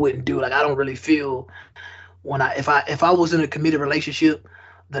I wouldn't do. Like, I don't really feel if I was in a committed relationship,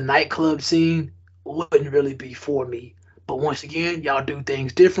 the nightclub scene wouldn't really be for me. But once again, y'all do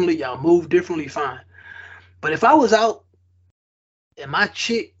things differently, y'all move differently, fine. But if I was out and my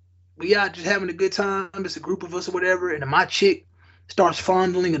chick, we out just having a good time, it's a group of us or whatever, and then my chick starts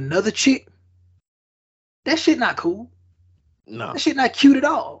fondling another chick, that shit not cool. No. That shit not cute at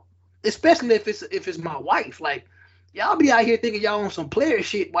all. Especially if it's my wife. Like, y'all be out here thinking y'all on some player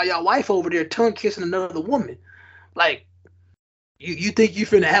shit while y'all wife over there tongue kissing another woman. Like, you think you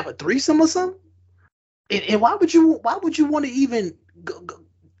finna have a threesome or something? And why would you want to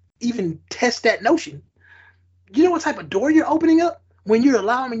even test that notion? You know what type of door you're opening up when you're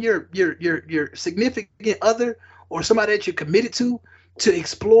allowing your significant other or somebody that you're committed to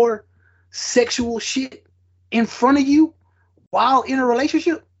explore sexual shit in front of you while in a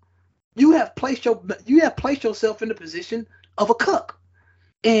relationship? You have placed yourself in the position of a cuck.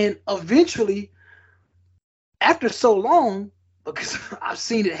 And eventually, after so long, because I've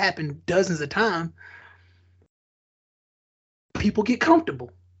seen it happen dozens of times, people get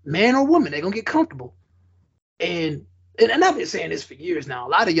comfortable. Man or woman, they're gonna get comfortable. And I've been saying this for years now. A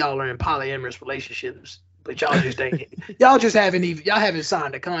lot of y'all are in polyamorous relationships, but y'all just ain't. y'all haven't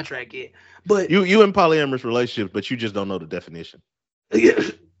signed a contract yet. But you in polyamorous relationships, but you just don't know the definition.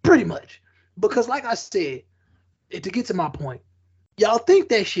 Pretty much. Because like I said, to get to my point, y'all think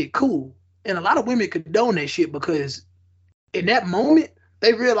that shit cool. And a lot of women condone that shit because in that moment,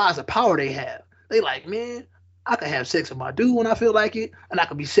 they realize the power they have. They like, man, I can have sex with my dude when I feel like it, and I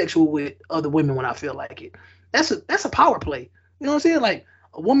can be sexual with other women when I feel like it. That's a power play. You know what I'm saying? Like,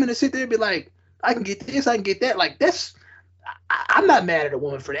 a woman to sit there and be like, I can get this, I can get that. Like, I'm not mad at a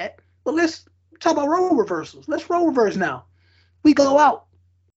woman for that. But let's talk about role reversals. Let's role reverse now. We go out.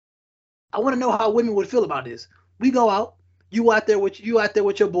 I want to know how women would feel about this. We go out. You out there with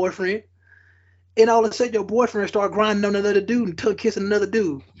your boyfriend, and all of a sudden your boyfriend start grinding on another dude and tongue kissing another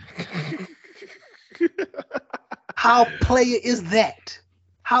dude. How player is that?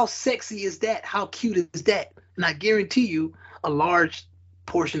 How sexy is that? How cute is that? And I guarantee you, a large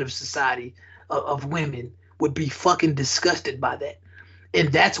portion of society of women would be fucking disgusted by that.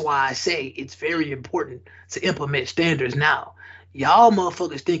 And that's why I say it's very important to implement standards now. Y'all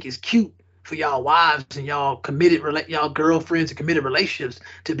motherfuckers think it's cute for y'all wives and y'all girlfriends and committed relationships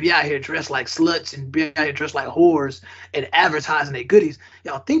to be out here dressed like sluts and be out here dressed like whores and advertising their goodies.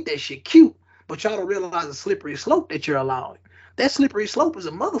 Y'all think that shit cute, but y'all don't realize the slippery slope that you're allowing. That slippery slope is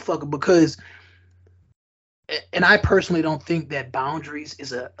a motherfucker because, and I personally don't think that boundaries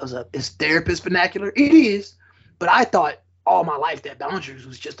is therapist vernacular. It is, but I thought all my life that boundaries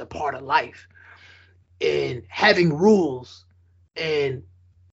was just a part of life, and having rules and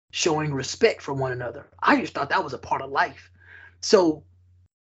showing respect for one another. I just thought that was a part of life. So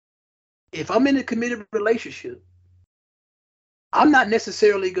if I'm in a committed relationship, I'm not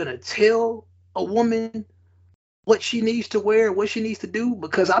necessarily going to tell a woman what she needs to wear, what she needs to do,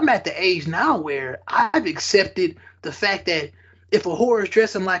 because I'm at the age now where I've accepted the fact that if a whore is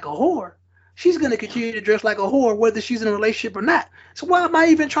dressing like a whore, she's going to continue to dress like a whore whether she's in a relationship or not. So why am I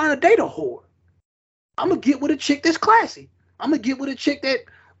even trying to date a whore? I'm going to get with a chick that's classy. I'm going to get with a chick that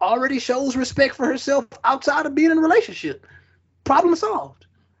already shows respect for herself outside of being in a relationship. Problem solved.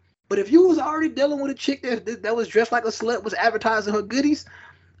 But if you was already dealing with a chick that was dressed like a slut, was advertising her goodies,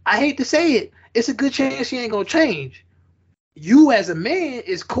 I hate to say it, it's a good chance she ain't going to change. You as a man,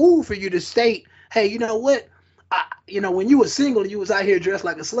 it's cool for you to state, hey, you know what? When you were single and you was out here dressed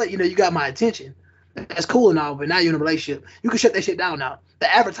like a slut, you got my attention. That's cool and all, but now you're in a relationship. You can shut that shit down now.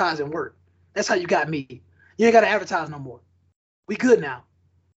 The advertising worked. That's how you got me. You ain't got to advertise no more. We good now.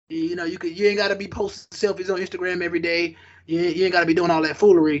 You ain't got to be posting selfies on Instagram every day. You ain't got to be doing all that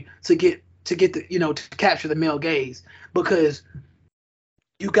foolery to get the, to capture the male gaze, because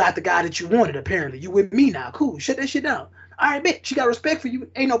you got the guy that you wanted. Apparently, you with me now. Cool. Shut that shit down. All right, bitch. She got respect for you.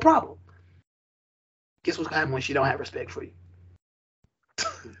 Ain't no problem. Guess what's gonna happen when she don't have respect for you?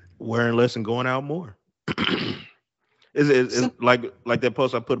 Wearing less and going out more. It's like that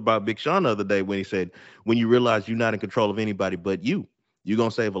post I put about Big Sean the other day when he said, when you realize you're not in control of anybody but you're going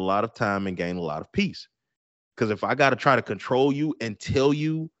to save a lot of time and gain a lot of peace. Because if I got to try to control you and tell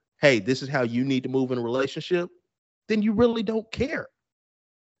you, hey, this is how you need to move in a relationship, then you really don't care.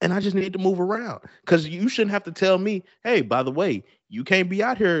 And I just need to move around, because you shouldn't have to tell me, hey, by the way, you can't be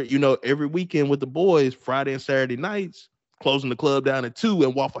out here, every weekend with the boys, Friday and Saturday nights, closing the club down at 2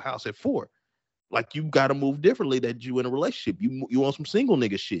 and Waffle House at 4. Like, you got to move differently that you in a relationship. You want some single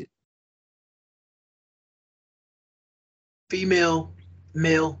nigga shit. Female,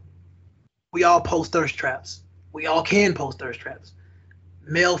 male, we all post thirst traps. We all can post thirst traps.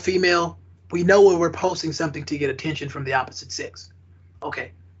 Male, female, we know when we're posting something to get attention from the opposite sex.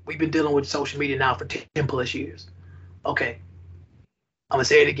 Okay. We've been dealing with social media now for 10 plus years. Okay. I'm going to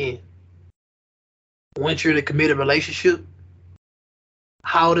say it again. Once you're in a committed relationship,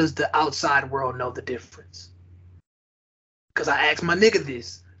 how does the outside world know the difference? Because I asked my nigga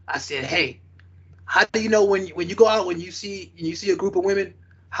this. I said, hey, how do you know when you go out, when you see a group of women,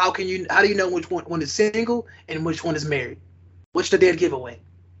 how do you know which one is single and which one is married? What's the dead giveaway?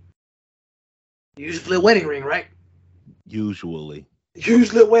 Usually a wedding ring, right? Usually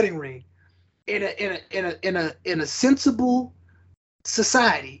a wedding ring. In a sensible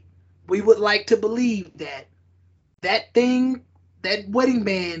society, we would like to believe that wedding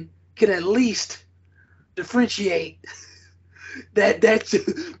band can at least differentiate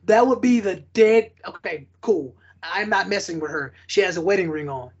that would be the dead. Okay, cool. I'm not messing with her. She has a wedding ring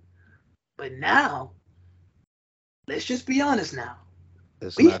on. But now, let's just be honest now.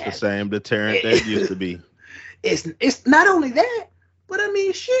 It's not the same deterrent that it used to be. It's not only that, but I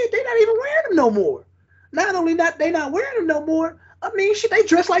mean, shit, they not even wearing them no more. Not only they not wearing them no more, I mean, shit, they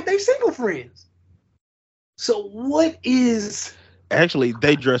dress like they single friends. So what is... Actually,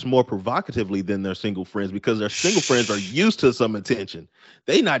 they dress more provocatively than their single friends, because their single friends are used to some attention.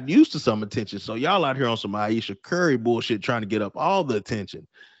 They not used to some attention. So y'all out here on some Aisha Curry bullshit trying to get up all the attention.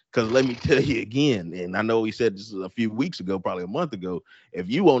 Because let me tell you again, and I know he said this a few weeks ago, probably a month ago, if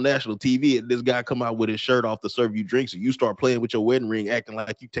you on national TV and this guy come out with his shirt off to serve you drinks and you start playing with your wedding ring acting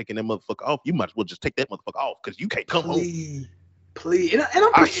like you taking that motherfucker off, you might as well just take that motherfucker off, because you can't come home. Please.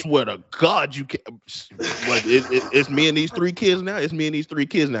 I swear to God, you can't. Like, it's me and these 3 kids now. It's me and these 3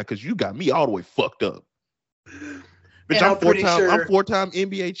 kids now, because you got me all the way fucked up. Bitch, I'm 4-time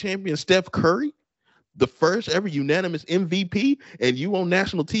NBA champion Steph Curry, the first ever unanimous MVP, and you on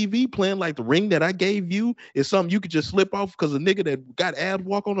national TV playing like the ring that I gave you is something you could just slip off because a nigga that got abs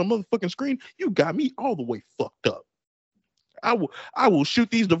walk on a motherfucking screen. You got me all the way fucked up. I will shoot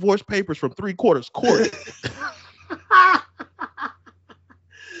these divorce papers from 3/4 court.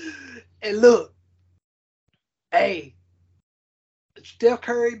 And look, hey, Steph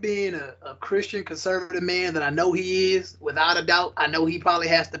Curry being a Christian conservative man that I know he is, without a doubt, I know he probably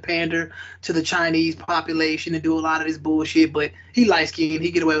has to pander to the Chinese population and do a lot of this bullshit, but he light skinned, he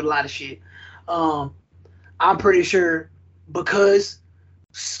get away with a lot of shit. I'm pretty sure because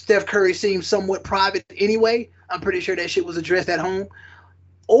Steph Curry seems somewhat private anyway, I'm pretty sure that shit was addressed at home.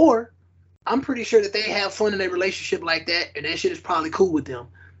 Or I'm pretty sure that they have fun in their relationship like that, and that shit is probably cool with them.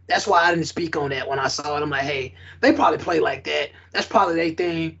 That's why I didn't speak on that when I saw it. I'm like, hey, they probably play like that. That's probably their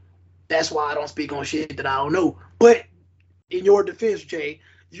thing. That's why I don't speak on shit that I don't know. But in your defense, Jay,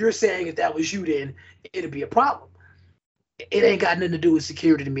 you're saying if that was you, then it'd be a problem. It ain't got nothing to do with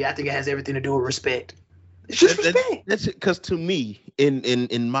security to me. I think it has everything to do with respect. It's just respect. That's it. Because to me,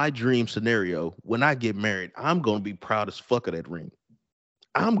 in my dream scenario, when I get married, I'm gonna be proud as fuck of that ring.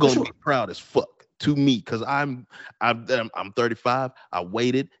 I'm gonna be proud as fuck to me because I'm 35. I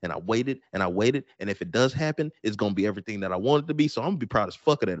waited and I waited and I waited, and if it does happen, it's gonna be everything that I want it to be. So I'm gonna be proud as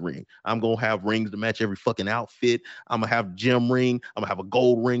fuck of that ring. I'm gonna have rings to match every fucking outfit. I'm gonna have a gem ring. I'm gonna have a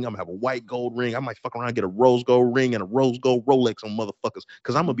gold ring. I'm gonna have a white gold ring. I might fuck around and get a rose gold ring and a rose gold Rolex on motherfuckers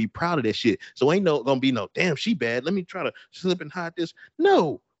because I'm gonna be proud of that shit. So ain't gonna be no damn she bad. Let me try to slip and hide this.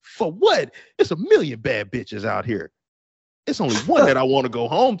 No, for what? It's a million bad bitches out here. It's only one that I want to go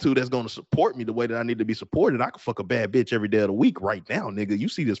home to that's going to support me the way that I need to be supported. I can fuck a bad bitch every day of the week right now, nigga. You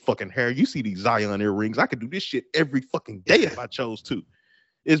see this fucking hair. You see these Zion earrings. I could do this shit every fucking day if I chose to.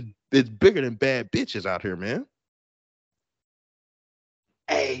 It's bigger than bad bitches out here, man.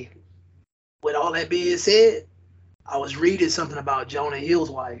 Hey, with all that being said, I was reading something about Jonah Hill's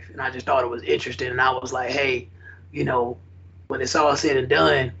wife, and I just thought it was interesting. And I was like, hey, you know, when it's all said and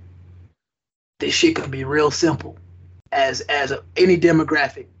done, this shit could be real simple. As any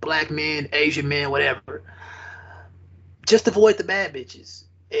demographic, black men, Asian men, whatever, just avoid the bad bitches.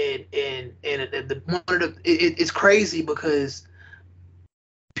 And it's crazy because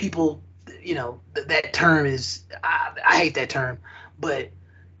people, you know, that term is I hate that term, but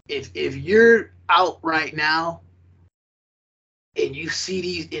if you're out right now and you see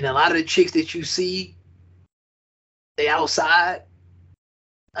these, and a lot of the chicks that you see, they outside,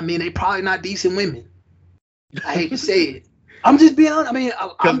 I mean, they probably not decent women. I hate to say it. I'm just being honest. I mean,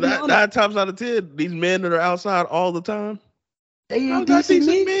 I'm being honest. 9 times out of 10, these men that are outside all the time, they ain't decent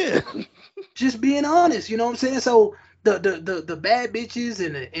men. Just being honest, you know what I'm saying? So the bad bitches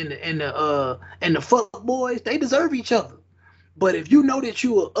and the fuck boys, they deserve each other. But if you know that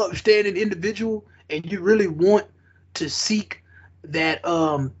you're an upstanding individual and you really want to seek that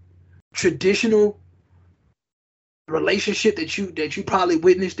traditional relationship that you probably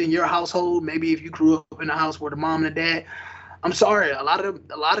witnessed in your household, maybe if you grew up in a house where the mom and the dad, I'm sorry, a lot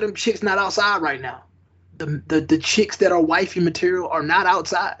of them chicks not outside right now. The chicks that are wifey material are not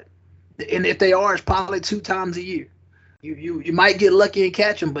outside, and if they are, it's probably 2 times a year. You might get lucky and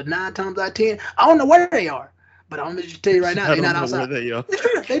catch them, but 9 times out of 10, I don't know where they are. But I'm gonna just tell you right now, they're not outside.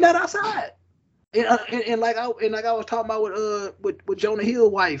 They're not outside. And like I was talking about with Jonah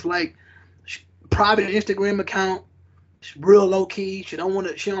Hill wife, like private Instagram account. She's real low key. She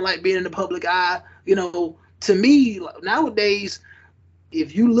don't like being in the public eye. You know, to me nowadays,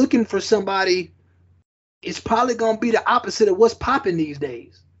 if you looking for somebody, it's probably gonna be the opposite of what's popping these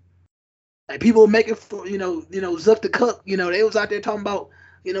days. Like people making for Zuck the Cup. You know, they was out there talking about,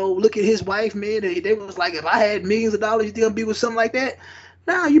 look at his wife, man. They was like, if I had millions of dollars, you gonna be with something like that?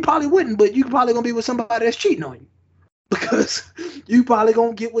 Nah, you probably wouldn't, but you probably gonna be with somebody that's cheating on you. Because you probably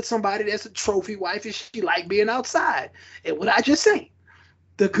gonna get with somebody that's a trophy wife and she like being outside. And what I just say,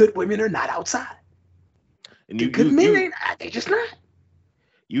 the good women are not outside. And the good men ain't. They just not.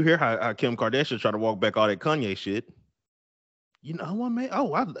 You hear how Kim Kardashian trying to walk back all that Kanye shit? You know what, man?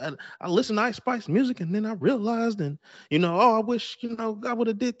 Oh, I listened to Ice Spice music and then I realized, and I wish I would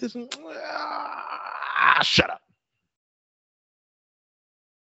have did this. And shut up.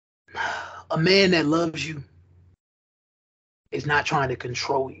 A man that loves you is not trying to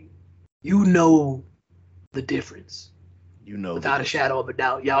control you. You know the difference. Without a shadow of a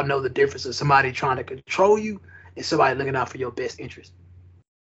doubt. Y'all know the difference of somebody trying to control you and somebody looking out for your best interest.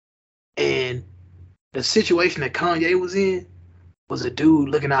 And the situation that Kanye was in was a dude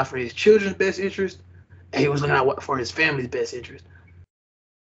looking out for his children's best interest, and he was looking out for his family's best interest.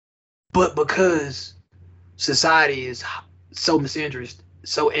 But because society is so misandrist,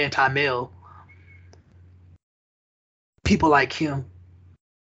 so anti-male, people like him,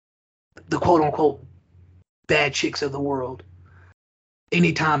 the quote-unquote bad chicks of the world,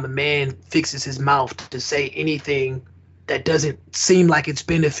 anytime a man fixes his mouth to say anything that doesn't seem like it's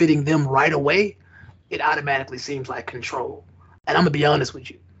benefiting them right away, it automatically seems like control. And I'm gonna be honest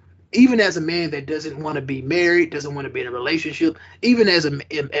with you. Even as a man that doesn't want to be married, doesn't want to be in a relationship, even as a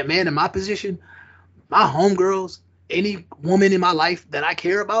man in my position, my homegirls, any woman in my life that I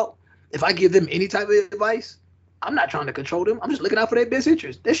care about, if I give them any type of advice, I'm not trying to control them. I'm just looking out for their best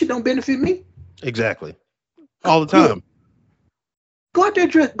interest. That shit don't benefit me. Exactly. All the time.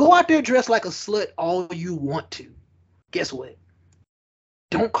 Look, go out there dressed like a slut all you want to. Guess what?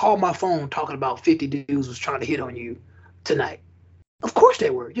 Don't call my phone talking about 50 dudes was trying to hit on you tonight. Of course they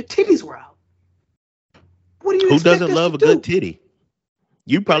were. Your titties were out. What do you Who expect doesn't us love to a do? good titty?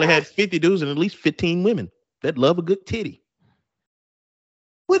 You probably had 50 dudes and at least 15 women that love a good titty.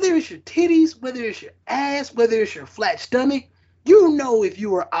 Whether it's your titties, whether it's your ass, whether it's your flat stomach, you know if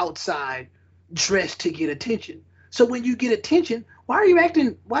you are outside dressed to get attention. So when you get attention, why are you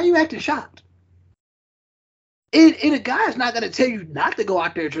acting shocked? And a guy's not gonna tell you not to go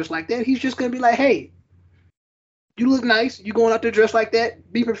out there dressed like that. He's just gonna be like, hey, you look nice. You going out there dressed like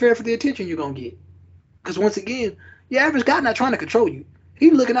that. Be prepared for the attention you're going to get. Because once again, your average guy not trying to control you.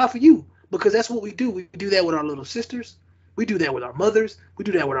 He's looking out for you because that's what we do. We do that with our little sisters. We do that with our mothers. We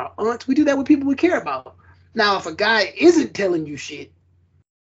do that with our aunts. We do that with people we care about. Now, if a guy isn't telling you shit,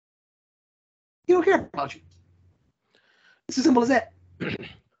 he don't care about you. It's as simple as that.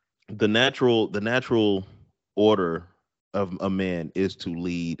 The natural order of a man is to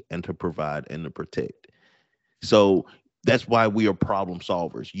lead and to provide and to protect. So that's why we are problem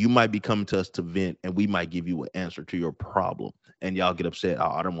solvers. You might be coming to us to vent, and we might give you an answer to your problem. And y'all get upset. Oh,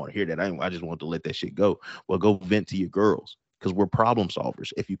 I don't want to hear that. I just want to let that shit go. Well, go vent to your girls because we're problem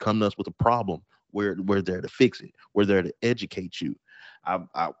solvers. If you come to us with a problem, we're there to fix it. We're there to educate you.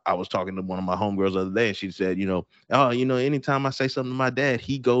 I was talking to one of my homegirls the other day, and she said, anytime I say something to my dad,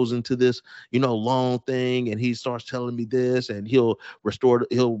 he goes into this, long thing, and he starts telling me this, and he'll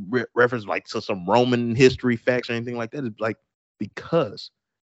reference like to some Roman history facts or anything like that. It's like, because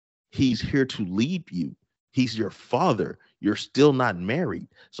he's here to lead you. He's your father. You're still not married.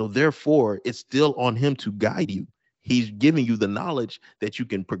 So therefore, it's still on him to guide you. He's giving you the knowledge that you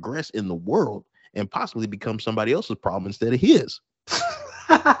can progress in the world and possibly become somebody else's problem instead of his.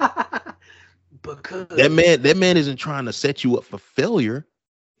 Because that man isn't trying to set you up for failure.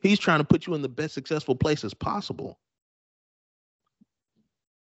 He's trying to put you in the best successful place as possible.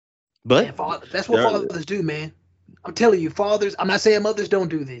 But man, that's what fathers do, man. I'm telling you, fathers. I'm not saying mothers don't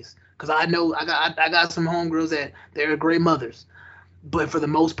do this, because I know I got some homegirls that they're great mothers, but for the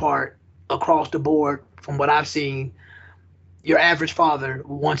most part, across the board, from what I've seen, your average father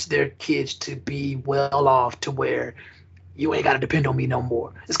wants their kids to be well off to where you ain't got to depend on me no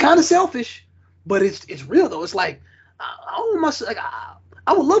more. It's kind of selfish, but it's real though. It's like I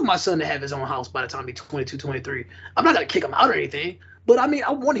would love my son to have his own house by the time he's 22, 23. I'm not gonna kick him out or anything, but I mean,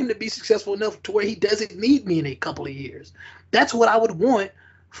 I want him to be successful enough to where he doesn't need me in a couple of years. That's what I would want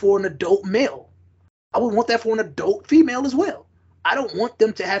for an adult male. I would want that for an adult female as well. I don't want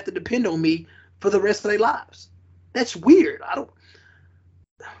them to have to depend on me for the rest of their lives. That's weird.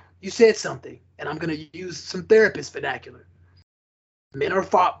 You said something, and I'm going to use some therapist vernacular. Men are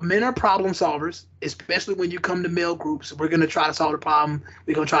problem solvers, especially when you come to male groups. We're going to try to solve the problem.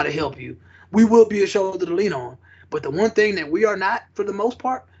 We're going to try to help you. We will be a shoulder to lean on. But the one thing that we are not, for the most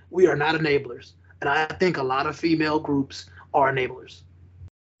part, we are not enablers. And I think a lot of female groups are enablers.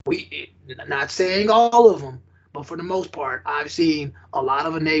 Not saying all of them, but for the most part, I've seen a lot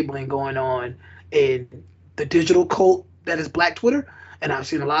of enabling going on in the digital cult that is Black Twitter. And I've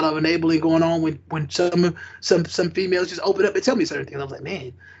seen a lot of enabling going on when some females just open up and tell me certain things. I was like,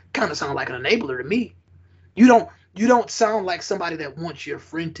 man, kind of sound like an enabler to me. You don't sound like somebody that wants your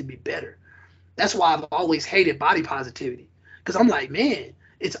friend to be better. That's why I've always hated body positivity. Because I'm like, man,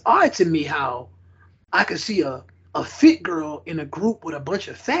 it's odd to me how I could see a fit girl in a group with a bunch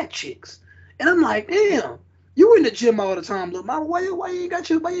of fat chicks. And I'm like, damn, you in the gym all the time, little mama. Why you got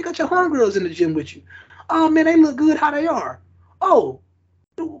your homegirls in the gym with you? Oh man, they look good how they are. Oh,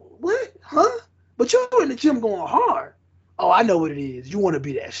 what? Huh? But you're in the gym going hard. Oh, I know what it is. You want to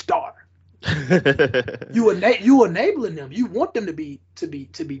be that star. you enabling them. You want them to be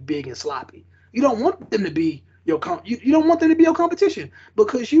big and sloppy. You don't want them to be you don't want them to be your competition,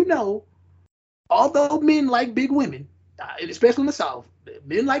 because although men like big women, especially in the South,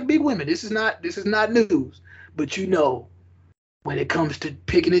 men like big women. This is not news, but when it comes to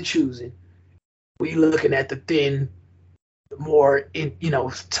picking and choosing, we looking at the thin, more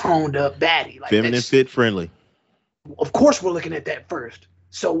toned up baddie, like feminine, fit, friendly. Of course, we're looking at that first.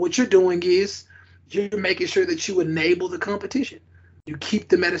 So what you're doing is you're making sure that you enable the competition. You keep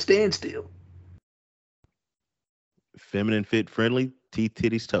them at a standstill. Feminine, fit, friendly, teeth,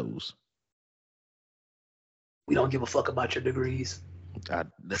 titties, toes. We don't give a fuck about your degrees. I,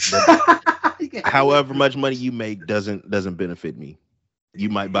 You can't have however whatever. much money you make doesn't benefit me. You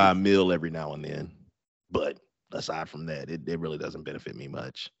might buy a meal every now and then, but aside from that, it really doesn't benefit me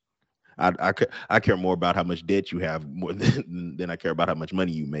much. I care more about how much debt you have more than I care about how much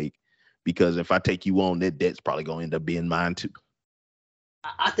money you make, because if I take you on, that debt's probably gonna end up being mine too.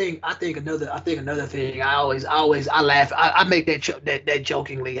 I think another thing. I laugh. I make that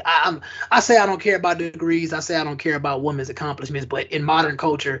jokingly. I say I don't care about degrees. I say I don't care about women's accomplishments. But in modern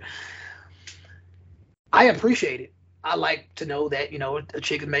culture, I appreciate it. I like to know that a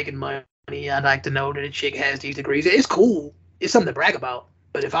chick is making money. I like to know that a chick has these degrees. It's cool. It's something to brag about.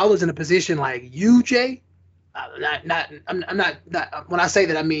 But if I was in a position like you, Jay, I'm not. When I say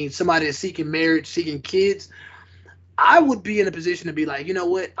that, I mean somebody is seeking marriage, seeking kids. I would be in a position to be like, you know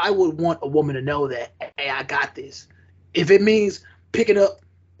what? I would want a woman to know that, hey, I got this. If it means picking up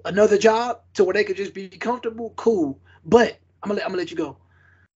another job to where they could just be comfortable, cool. But I'm gonna let you go.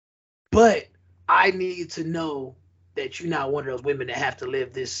 But I need to know that you're not one of those women that have to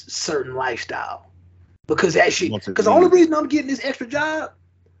live this certain lifestyle. Because because the only reason I'm getting this extra job,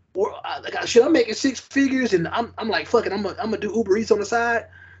 or I'm making six figures and I'm like, fuck it, I'm gonna do Uber Eats on the side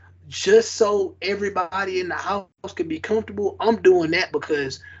just so everybody in the house can be comfortable. I'm doing that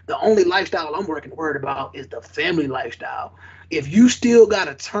because the only lifestyle I'm worried about is the family lifestyle. If you still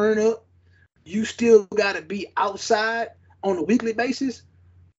gotta turn up, you still gotta be outside on a weekly basis,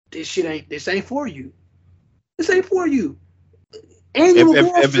 this ain't for you. This ain't for you. Annual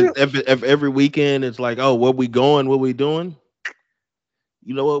girls trip. If every weekend it's like, oh, where we going? What we doing?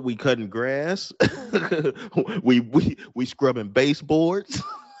 You know what? We cutting grass. we scrubbing baseboards.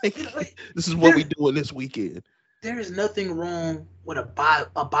 This is what we doing this weekend. There is nothing wrong with a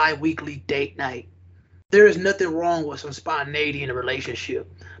bi-weekly date night. There is nothing wrong with some spontaneity in a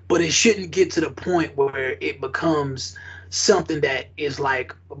relationship, but it shouldn't get to the point where it becomes something that is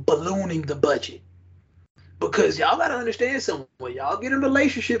like ballooning the budget. Because y'all gotta understand something. When y'all get in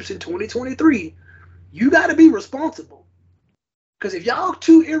relationships in 2023, you gotta be responsible. Because if y'all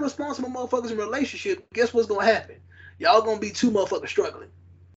two irresponsible motherfuckers in a relationship, guess what's gonna happen? Y'all gonna be two motherfuckers struggling.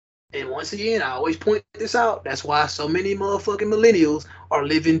 And once again, I always point this out. That's why so many motherfucking millennials are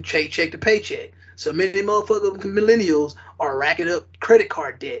living paycheck to paycheck. So many motherfucking millennials are racking up credit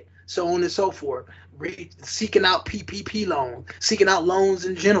card debt, so on and so forth, seeking out PPP loans, seeking out loans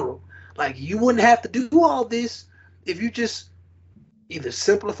in general. Like, you wouldn't have to do all this if you just either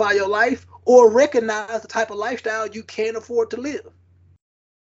simplify your life or recognize the type of lifestyle you can't afford to live.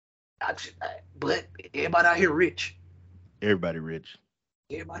 But everybody out here rich. Everybody rich.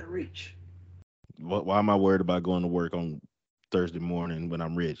 Everybody rich. Why am I worried about going to work on Thursday morning when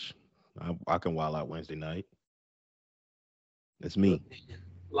I'm rich? I can wild out Wednesday night. That's me.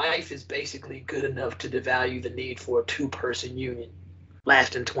 Life is basically good enough to devalue the need for a two-person union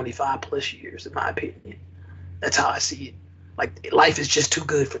lasting 25 plus years, in my opinion. That's how I see it. Like, life is just too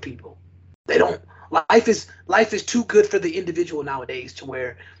good for people. Life is too good for the individual nowadays to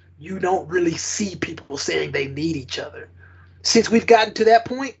where you don't really see people saying they need each other. Since we've gotten to that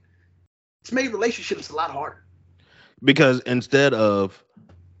point, it's made relationships a lot harder. Because instead of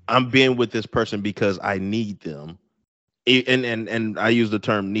I'm being with this person because I need them, and I use the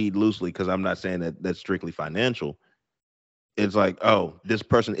term need loosely because I'm not saying that that's strictly financial. It's like, oh, this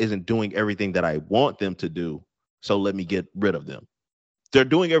person isn't doing everything that I want them to do, so let me get rid of them. They're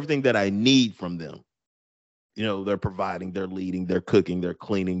doing everything that I need from them. They're providing, they're leading, they're cooking, they're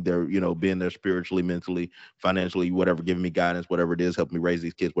cleaning, they're, being there spiritually, mentally, financially, whatever, giving me guidance, whatever it is, helping me raise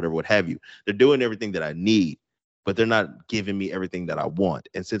these kids, whatever, what have you. They're doing everything that I need, but they're not giving me everything that I want.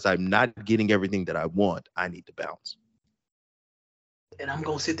 And since I'm not getting everything that I want, I need to bounce. And I'm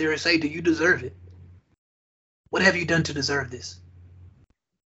going to sit there and say, do you deserve it? What have you done to deserve this?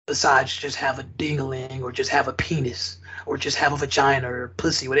 Besides just have a ding-a-ling or just have a penis or just have a vagina or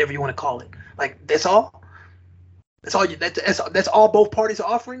pussy, whatever you want to call it. Like, that's all? That's all both parties are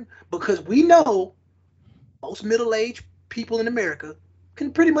offering? Because we know most middle-aged people in America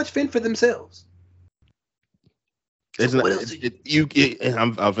can pretty much fend for themselves. So I'm going to say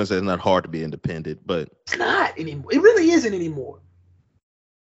it's not hard to be independent, but it's not anymore. It really isn't anymore.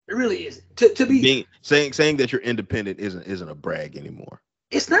 It really isn't. To be saying that you're independent isn't a brag anymore.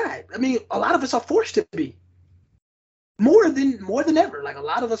 It's not. I mean, a lot of us are forced to be. More than ever. Like, a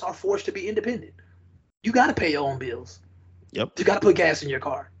lot of us are forced to be independent. You got to pay your own bills. Yep. You got to put gas in your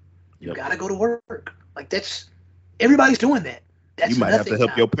car. You got to go to work. Like, everybody's doing that. You might have to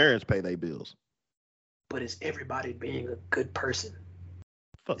help your parents pay their bills. But is everybody being a good person?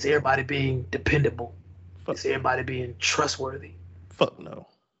 Fuck is everybody being dependable? Is everybody being trustworthy? Fuck no.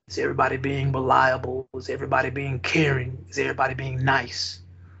 Is everybody being reliable? Is everybody being caring? Is everybody being nice?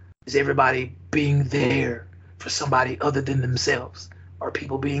 Is everybody being there for somebody other than themselves? Are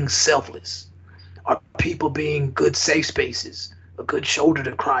people being selfless? Are people being good safe spaces, a good shoulder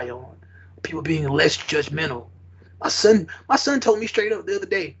to cry on? Are people being less judgmental? My son told me straight up the other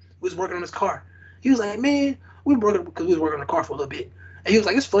day. We was working on his car. He was like, man, we were working on the car for a little bit, and he was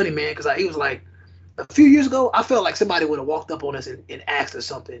like, it's funny, man, because he was like, a few years ago, I felt like somebody would have walked up on us and asked us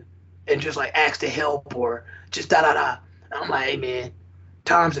something, and just like asked to help or just da da da. And I'm like, hey man,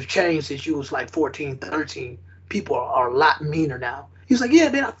 times have changed since you was like 14, 13. People are a lot meaner now. He was like, yeah,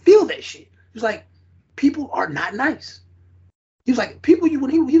 man, I feel that shit. He was like, people are not nice. He was like, people, I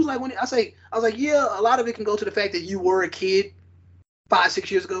was like, yeah, a lot of it can go to the fact that you were a kid 5,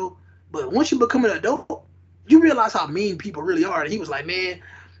 6 years ago, but once you become an adult, you realize how mean people really are. And he was like, man,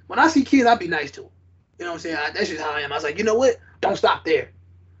 when I see kids, I'll be nice to them. You know what I'm saying? That's just how I am. I was like, you know what? Don't stop there.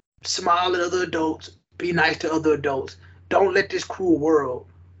 Smile at other adults. Be nice to other adults. Don't let this cruel world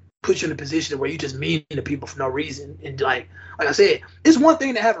put you in a position where you just mean to people for no reason. And like I said, it's one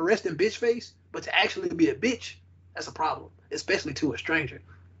thing to have a resting bitch face, but to actually be a bitch, that's a problem, especially to a stranger.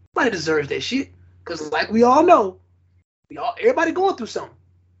 Nobody deserves that shit. Because like we all know, everybody going through something.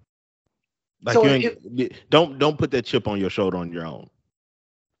 Like so don't put that chip on your shoulder on your own.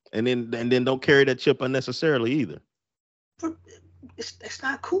 And then don't carry that chip unnecessarily either. That's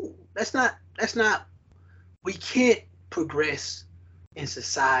not cool. That's not. We can't progress in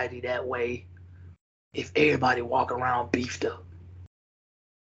society that way if everybody walk around beefed up.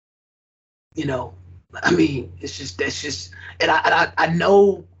 You know, I mean, that's just, and I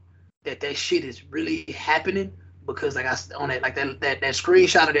know that shit is really happening because like on that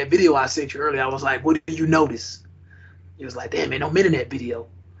screenshot of that video I sent you earlier, I was like, what did you notice? He was like, damn, ain't no men in that video.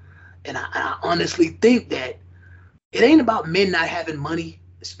 And I honestly think that it ain't about men not having money,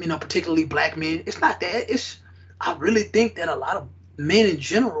 particularly black men. It's not that. I really think that a lot of men in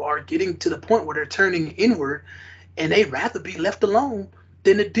general are getting to the point where they're turning inward and they'd rather be left alone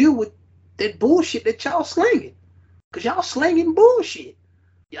than to deal with that bullshit that y'all slinging. Because y'all slinging bullshit.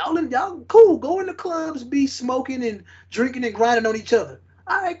 Y'all cool. Go in the clubs, be smoking and drinking and grinding on each other.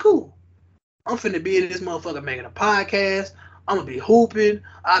 All right, cool. I'm finna be in this motherfucker making a podcast. I'm gonna be hooping.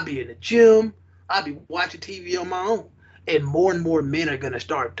 I'll be in the gym. I'll be watching TV on my own. And more men are gonna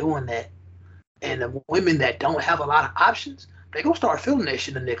start doing that. And the women that don't have a lot of options, they're gonna start feeling that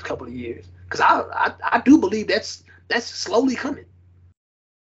shit in the next couple of years. Cause I do believe that's slowly coming.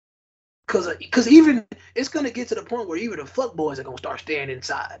 Cause even it's gonna get to the point where even the fuck boys are gonna start staying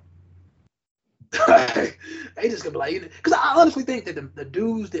inside. They just gonna be like, because I honestly think that the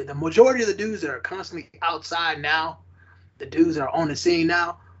dudes, the majority of the dudes that are constantly outside now, the dudes that are on the scene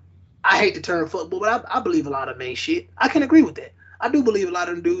now, I hate the term fuckboy, but I believe a lot of them ain't shit. I can agree with that. I do believe a lot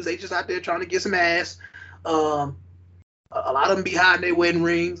of them dudes, they just out there trying to get some ass. A lot of them be hiding their wedding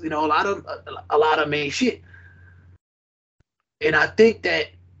rings. A lot of them ain't shit. And I think that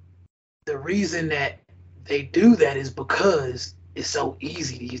the reason that they do that is because it's so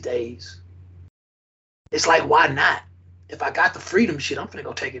easy these days. It's like, why not? If I got the freedom shit, I'm finna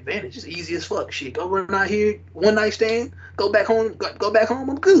go take advantage. It's easy as fuck shit. Go run out here, one night stand, go back home,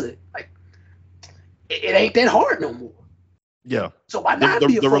 I'm good. Like, it ain't that hard no more. Yeah. So why not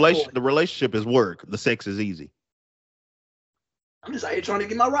be a fuckboy? The relationship is work. The sex is easy. I'm just out here trying to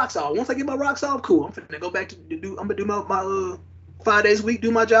get my rocks off. Once I get my rocks off, cool. I'm finna go back to I'm gonna do my 5 days a week,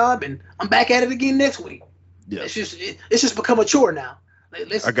 do my job, and I'm back at it again next week. Yeah. It's just become a chore now.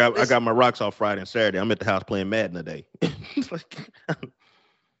 I got my rocks off Friday and Saturday. I'm at the house playing Madden today.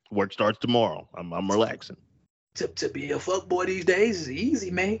 Work starts tomorrow. I'm relaxing. To be a fuckboy these days is easy,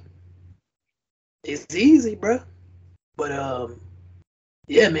 man. It's easy, bro. But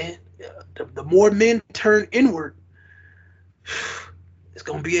yeah, man. The more men turn inward, it's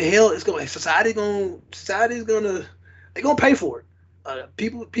gonna be a hell. Society's gonna they're gonna pay for it.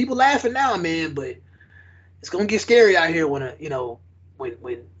 People laughing now, man, but it's gonna get scary out here when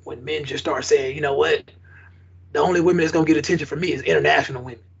when men just start saying, you know what, the only women that's gonna get attention from me is international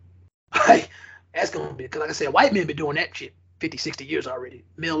women. Like, that's gonna be, because like I said, white men been doing that shit 50, 60 years already.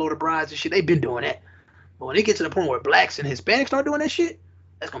 Mail order brides and shit, they've been doing that. But when they get to the point where blacks and Hispanics start doing that shit,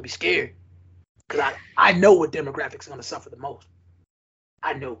 that's gonna be scary. Because I know what demographics are gonna suffer the most.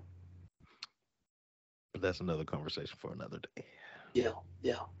 I know. But that's another conversation for another day. Yeah.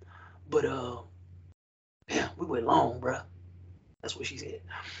 But yeah, we went long, bro. That's what she said.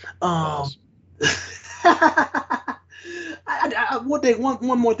 One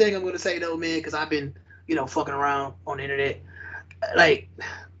more thing I'm gonna say though, man, because I've been, fucking around on the internet. Like,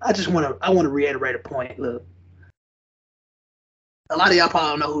 I want to reiterate a point. Look, a lot of y'all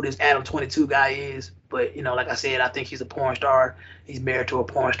probably don't know who this Adam 22 guy is, but like I said, I think he's a porn star. He's married to a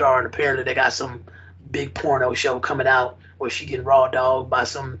porn star, and apparently they got some big porno show coming out where she getting raw dogged by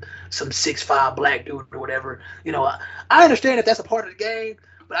some 6'5" black dude or whatever. I understand if that's a part of the game,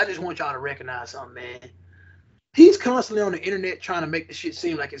 but I just want y'all to recognize something, man. He's constantly on the internet trying to make the shit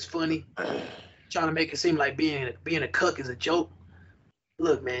seem like it's funny, trying to make it seem like being a cuck is a joke.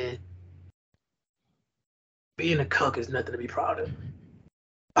 Look, man, being a cuck is nothing to be proud of.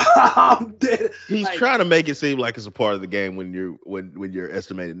 I'm dead. He's trying to make it seem like it's a part of the game when your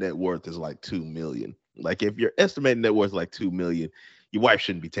estimated net worth is like $2 million. Like if your estimated net worth is like $2 million, your wife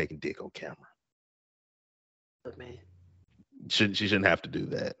shouldn't be taking dick on camera. Look, man, she shouldn't have to do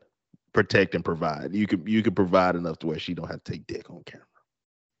that. Protect and provide. You could provide enough to where she don't have to take dick on camera.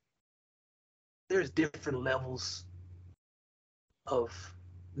 There's different levels of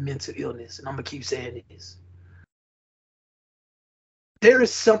mental illness, and I'm gonna keep saying this. There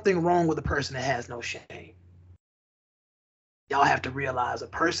is something wrong with a person that has no shame. Y'all have to realize a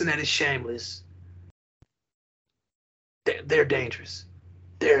person that is shameless, they're dangerous.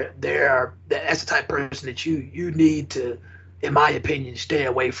 That's the type of person that you need to, in my opinion, stay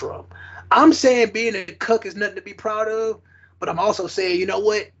away from. I'm saying being a cuck is nothing to be proud of, but I'm also saying, you know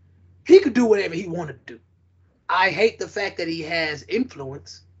what? He could do whatever he wanted to do. I hate the fact that he has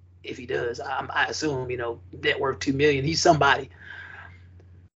influence. If he does, I assume, net worth $2 million. He's somebody.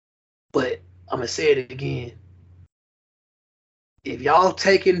 But I'm gonna say it again. If y'all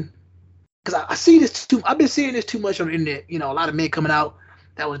taking, because I see this too, I've been seeing this too much on the internet. A lot of men coming out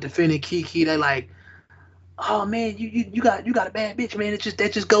that was defending Keke. They like, oh man, you got a bad bitch, man.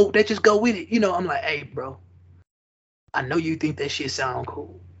 That just go with it. I'm like, hey, bro. I know you think that shit sound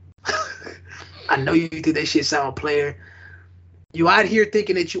cool. I know you think that shit sound player. You out here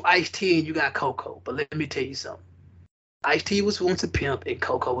thinking that you Ice-T and you got Coco, but let me tell you something. Ice-T was once a pimp and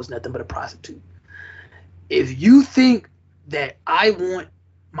Coco was nothing but a prostitute. If you think that I want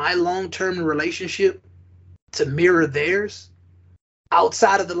my long-term relationship to mirror theirs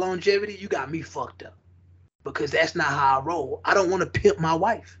outside of the longevity, you got me fucked up. Because that's not how I roll. I don't want to pimp my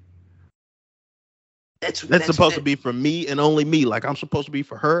wife. That's supposed to be for me and only me. Like I'm supposed to be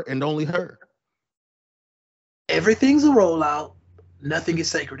for her and only her. Everything's a rollout. Nothing is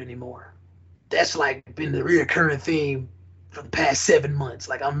sacred anymore. That's like been the reoccurring theme for the past 7 months.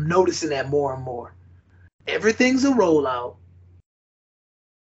 Like I'm noticing that more and more. Everything's a rollout.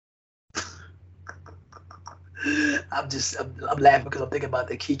 I'm laughing because I'm thinking about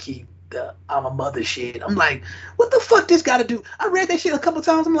the Keke, the I'm a mother shit. I'm like, what the fuck this got to do? I read that shit a couple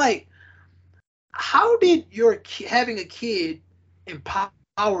times. I'm like, how did your having a kid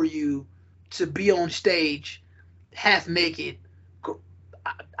empower you to be on stage half naked?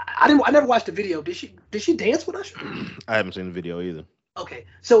 I never watched the video. Did she dance with us? I haven't seen the video either. Okay,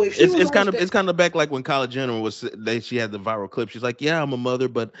 so if it's kind of back like when Kylie Jenner she had the viral clip. She's like, yeah, I'm a mother,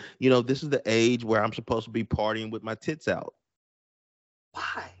 but this is the age where I'm supposed to be partying with my tits out.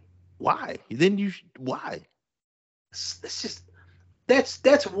 Why? Then why? It's just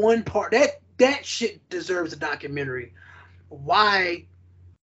that's one part that shit deserves a documentary. Why,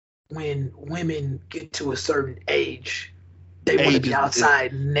 when women get to a certain age, they want to be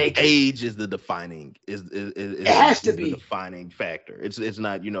outside naked. Age is the defining it has to be the defining factor. It's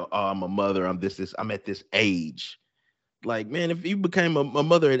not oh, I'm a mother. I'm at this age. Like, man, if you became a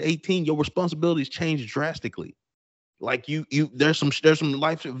mother at 18, your responsibilities change drastically. Like there's some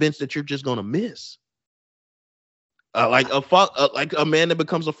life events that you're just gonna miss. Like a man that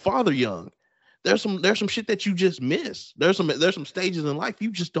becomes a father young. There's some shit that you just miss. There's some stages in life you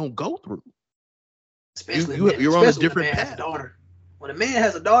just don't go through. Especially you're on a different path. When a man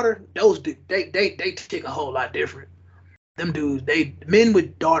has a daughter, those they tick a whole lot different. Them dudes, men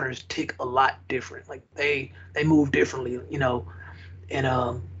with daughters tick a lot different. Like they move differently,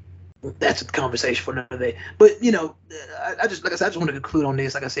 and that's a conversation for another day. But I just want to conclude on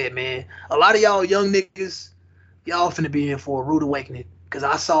this. Like I said, man, a lot of y'all young niggas, y'all finna be in for a rude awakening. Because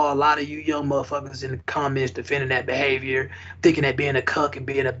I saw a lot of you young motherfuckers in the comments defending that behavior, thinking that being a cuck and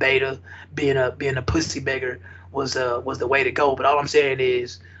being a beta, being a pussy beggar was the way to go. But all I'm saying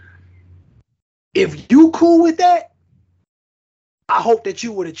is, if you cool with that, I hope that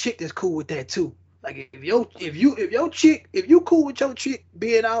you with a chick that's cool with that too. Like if you cool with your chick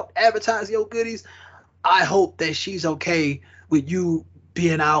being out advertising your goodies, I hope that she's okay with you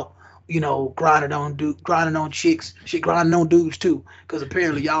being out, grinding on chicks, shit, grinding on dudes too. Because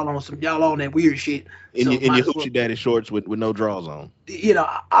apparently y'all on that weird shit. In your hoochie daddy shorts with no drawers on.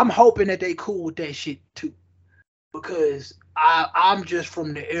 I'm hoping that they cool with that shit too. Because I'm just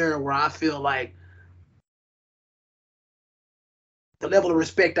from the era where I feel like the level of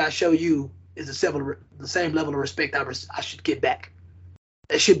respect I show you is the same level of respect I should get back.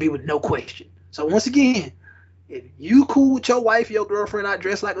 That should be with no question. So once again, if you cool with your wife, your girlfriend not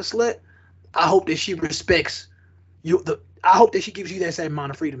dressed like a slut, I hope that she respects you. I hope that she gives you that same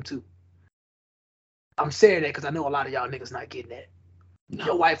amount of freedom too. I'm saying that because I know a lot of y'all niggas not getting that. No.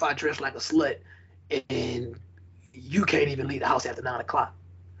 Your wife out dressed like a slut, and you can't even leave the house after 9 o'clock.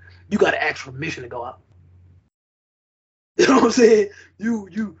 You got to ask for permission to go out. You know what I'm saying?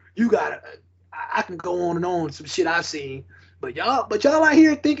 You gotta. I can go on and on some shit I've seen, but y'all out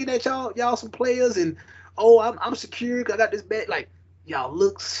here thinking that y'all some players and I'm secure. I got this bed. Like y'all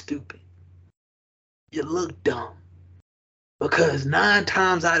look stupid. You look dumb because 9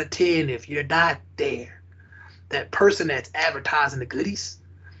 times out of 10, if you're not there, that person that's advertising the goodies,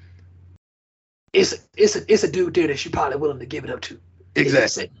 it's a dude there that she probably willing to give it up to.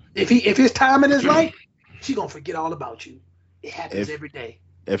 Exactly. If his timing is right, she gonna forget all about you. It happens every day.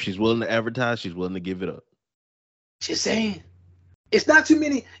 If she's willing to advertise, she's willing to give it up. Just saying, it's not too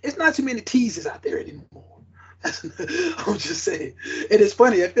many teasers out there anymore. I'm just saying, and it's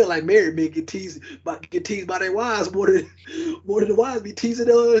funny. I feel like married men get teased by their wives more than the wives be teasing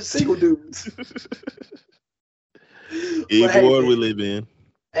single dudes. Even world we live in.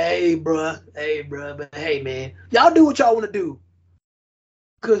 Hey, bruh. But hey, man, y'all do what y'all want to do.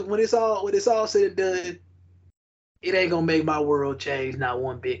 Cause when it's all said and done, it ain't gonna make my world change not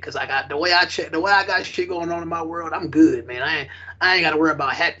one bit. Cause I got the way I got shit going on in my world, I'm good, man. I ain't gotta worry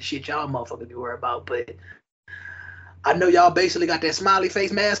about half the shit y'all motherfuckers be worried about. But I know y'all basically got that smiley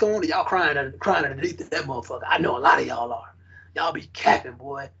face mask on, and y'all crying underneath that motherfucker. I know a lot of y'all are. Y'all be capping,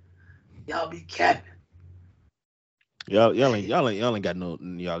 boy. Y'all be capping. Y'all ain't got no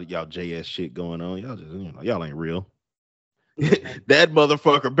y'all JS shit going on. Y'all just y'all ain't real. That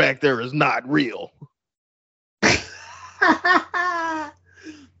motherfucker back there is not real. I'm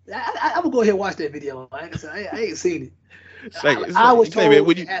gonna go ahead and watch that video. I ain't seen it. I was told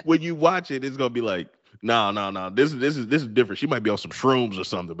when you watch it, it's gonna be like, no. This is different. She might be on some shrooms or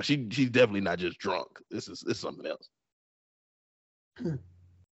something, but she's definitely not just drunk. This is something else.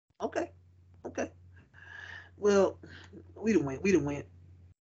 Okay. Well, we didn't win.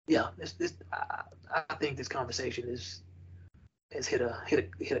 Yeah, I think this conversation has hit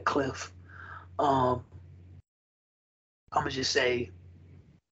a cliff. I'm gonna just say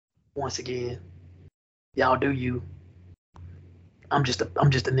once again, y'all do you. I'm just a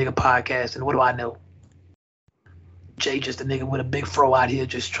nigga podcast, and what do I know? Jay just a nigga with a big fro out here,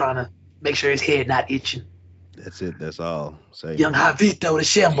 just trying to make sure his head not itching. That's it. That's all. Say Young Javito, the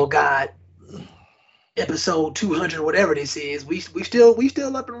Shamble God, episode 200, whatever this is. We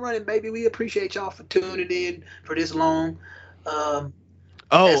still up and running, baby. We appreciate y'all for tuning in for this long.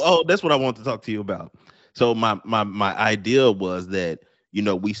 That's what I want to talk to you about. So my idea was that,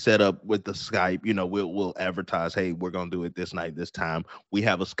 we set up with the Skype, we'll advertise, hey, we're going to do it this night, this time. We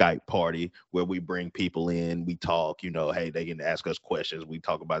have a Skype party where we bring people in, we talk, hey, they can ask us questions. We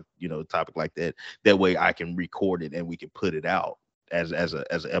talk about, a topic like that. That way I can record it and we can put it out as an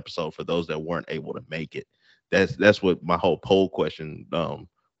episode for those that weren't able to make it. That's what my whole poll question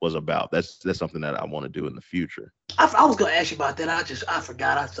was about. That's something that I want to do in the future. I was gonna ask you about that. I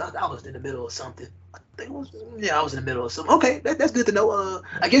forgot. I was in the middle of something. I was in the middle of something. Okay, that's good to know.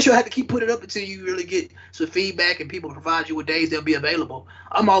 I guess you'll have to keep putting it up until you really get some feedback and people provide you with days they'll be available.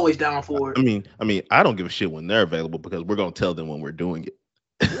 I'm always down for it. I mean, I don't give a shit when they're available because we're gonna tell them when we're doing it.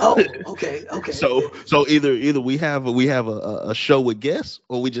 Oh, okay. So either we have a show with guests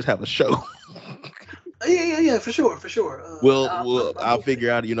or we just have a show. Yeah, for sure. I'll figure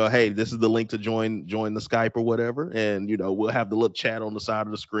out, hey, this is the link to join the Skype or whatever, and we'll have the little chat on the side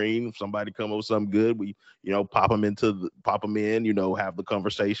of the screen. If somebody come up with something good, we pop them in, have the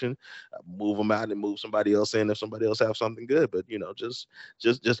conversation, move them out and move somebody else in if somebody else have something good. But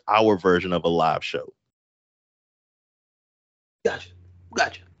just our version of a live show. Gotcha.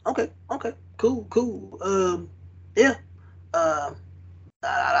 Okay. Cool. Yeah.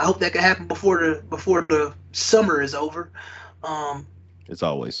 I hope that can happen before the summer is over. It's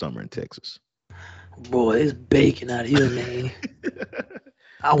always summer in Texas. Boy, it's baking out here, man.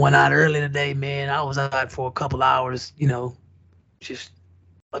 I went out early today, man. I was out for a couple hours, just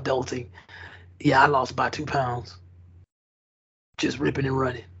adulting. Yeah, I lost about 2 pounds. Just ripping and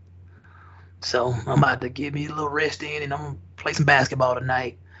running. So I'm about to give me a little rest in, and I'm gonna play some basketball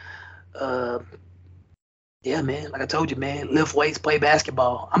tonight. Yeah, man. Like I told you, man. Lift weights, play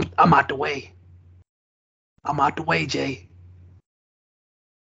basketball. I'm out the way. I'm out the way, Jay.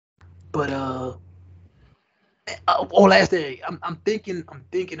 But Last thing, I'm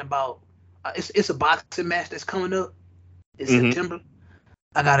thinking about it's a boxing match that's coming up in September.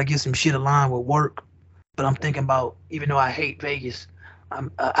 I gotta get some shit aligned with work, but I'm thinking about, even though I hate Vegas,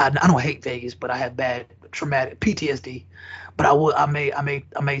 I don't hate Vegas, but I have bad traumatic PTSD. But I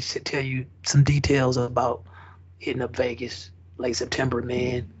may tell you some details about hitting up Vegas late September,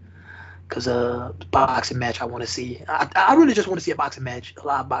 man. Cause boxing match I want to see. I really just want to see a boxing match, a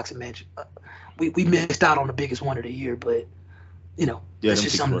live boxing match. We missed out on the biggest one of the year, but you know, yeah,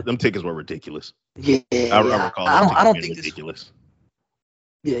 them tickets were ridiculous. Yeah, I recall I don't think ridiculous.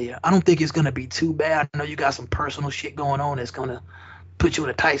 Yeah. I don't think it's gonna be too bad. I know you got some personal shit going on that's gonna put you in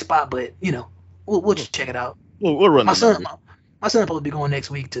a tight spot, but you know, we'll just check it out. We'll run. My son supposed to be going next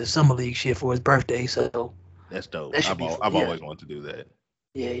week to summer league shit for his birthday, so that's dope. That I've always wanted to do that.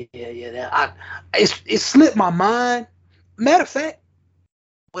 Yeah. It slipped my mind. Matter of fact,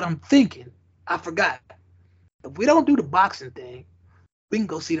 what I'm thinking, I forgot. If we don't do the boxing thing, we can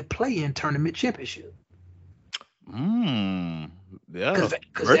go see the play-in championship. Yeah.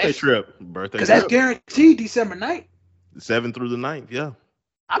 Birthday trip. Because that's guaranteed December 9th. The 7th through the 9th, yeah.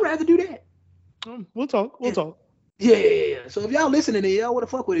 I'd rather do that. We'll talk. Yeah. So if y'all listening to y'all want to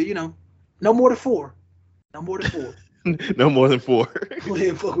fuck with it, you know, no more than 4. No more than 4. No more than 4. Go ahead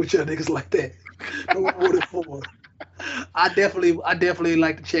and fuck with y'all niggas like that. No more than 4. I definitely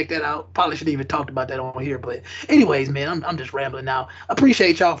like to check that out. Probably shouldn't even talked about that on here, but anyways, man, I'm just rambling now.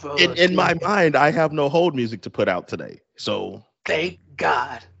 Appreciate y'all for. In my mind, I have no hold music to put out today, so thank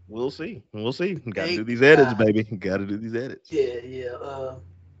God. We'll see. Got to do these edits, baby. Got to do these edits. Yeah.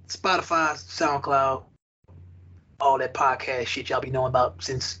 Spotify, SoundCloud, all that podcast shit y'all be knowing about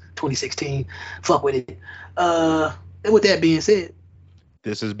since 2016. Fuck with it. And with that being said,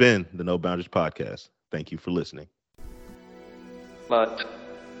 this has been the No Boundaries Podcast. Thank you for listening. But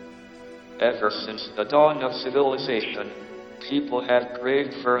ever since the dawn of civilization, people have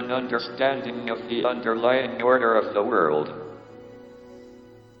craved for an understanding of the underlying order of the world.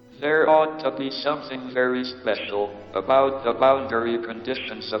 There ought to be something very special about the boundary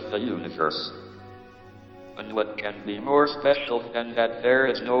conditions of the universe. And what can be more special than that there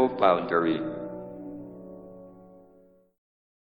is no boundary?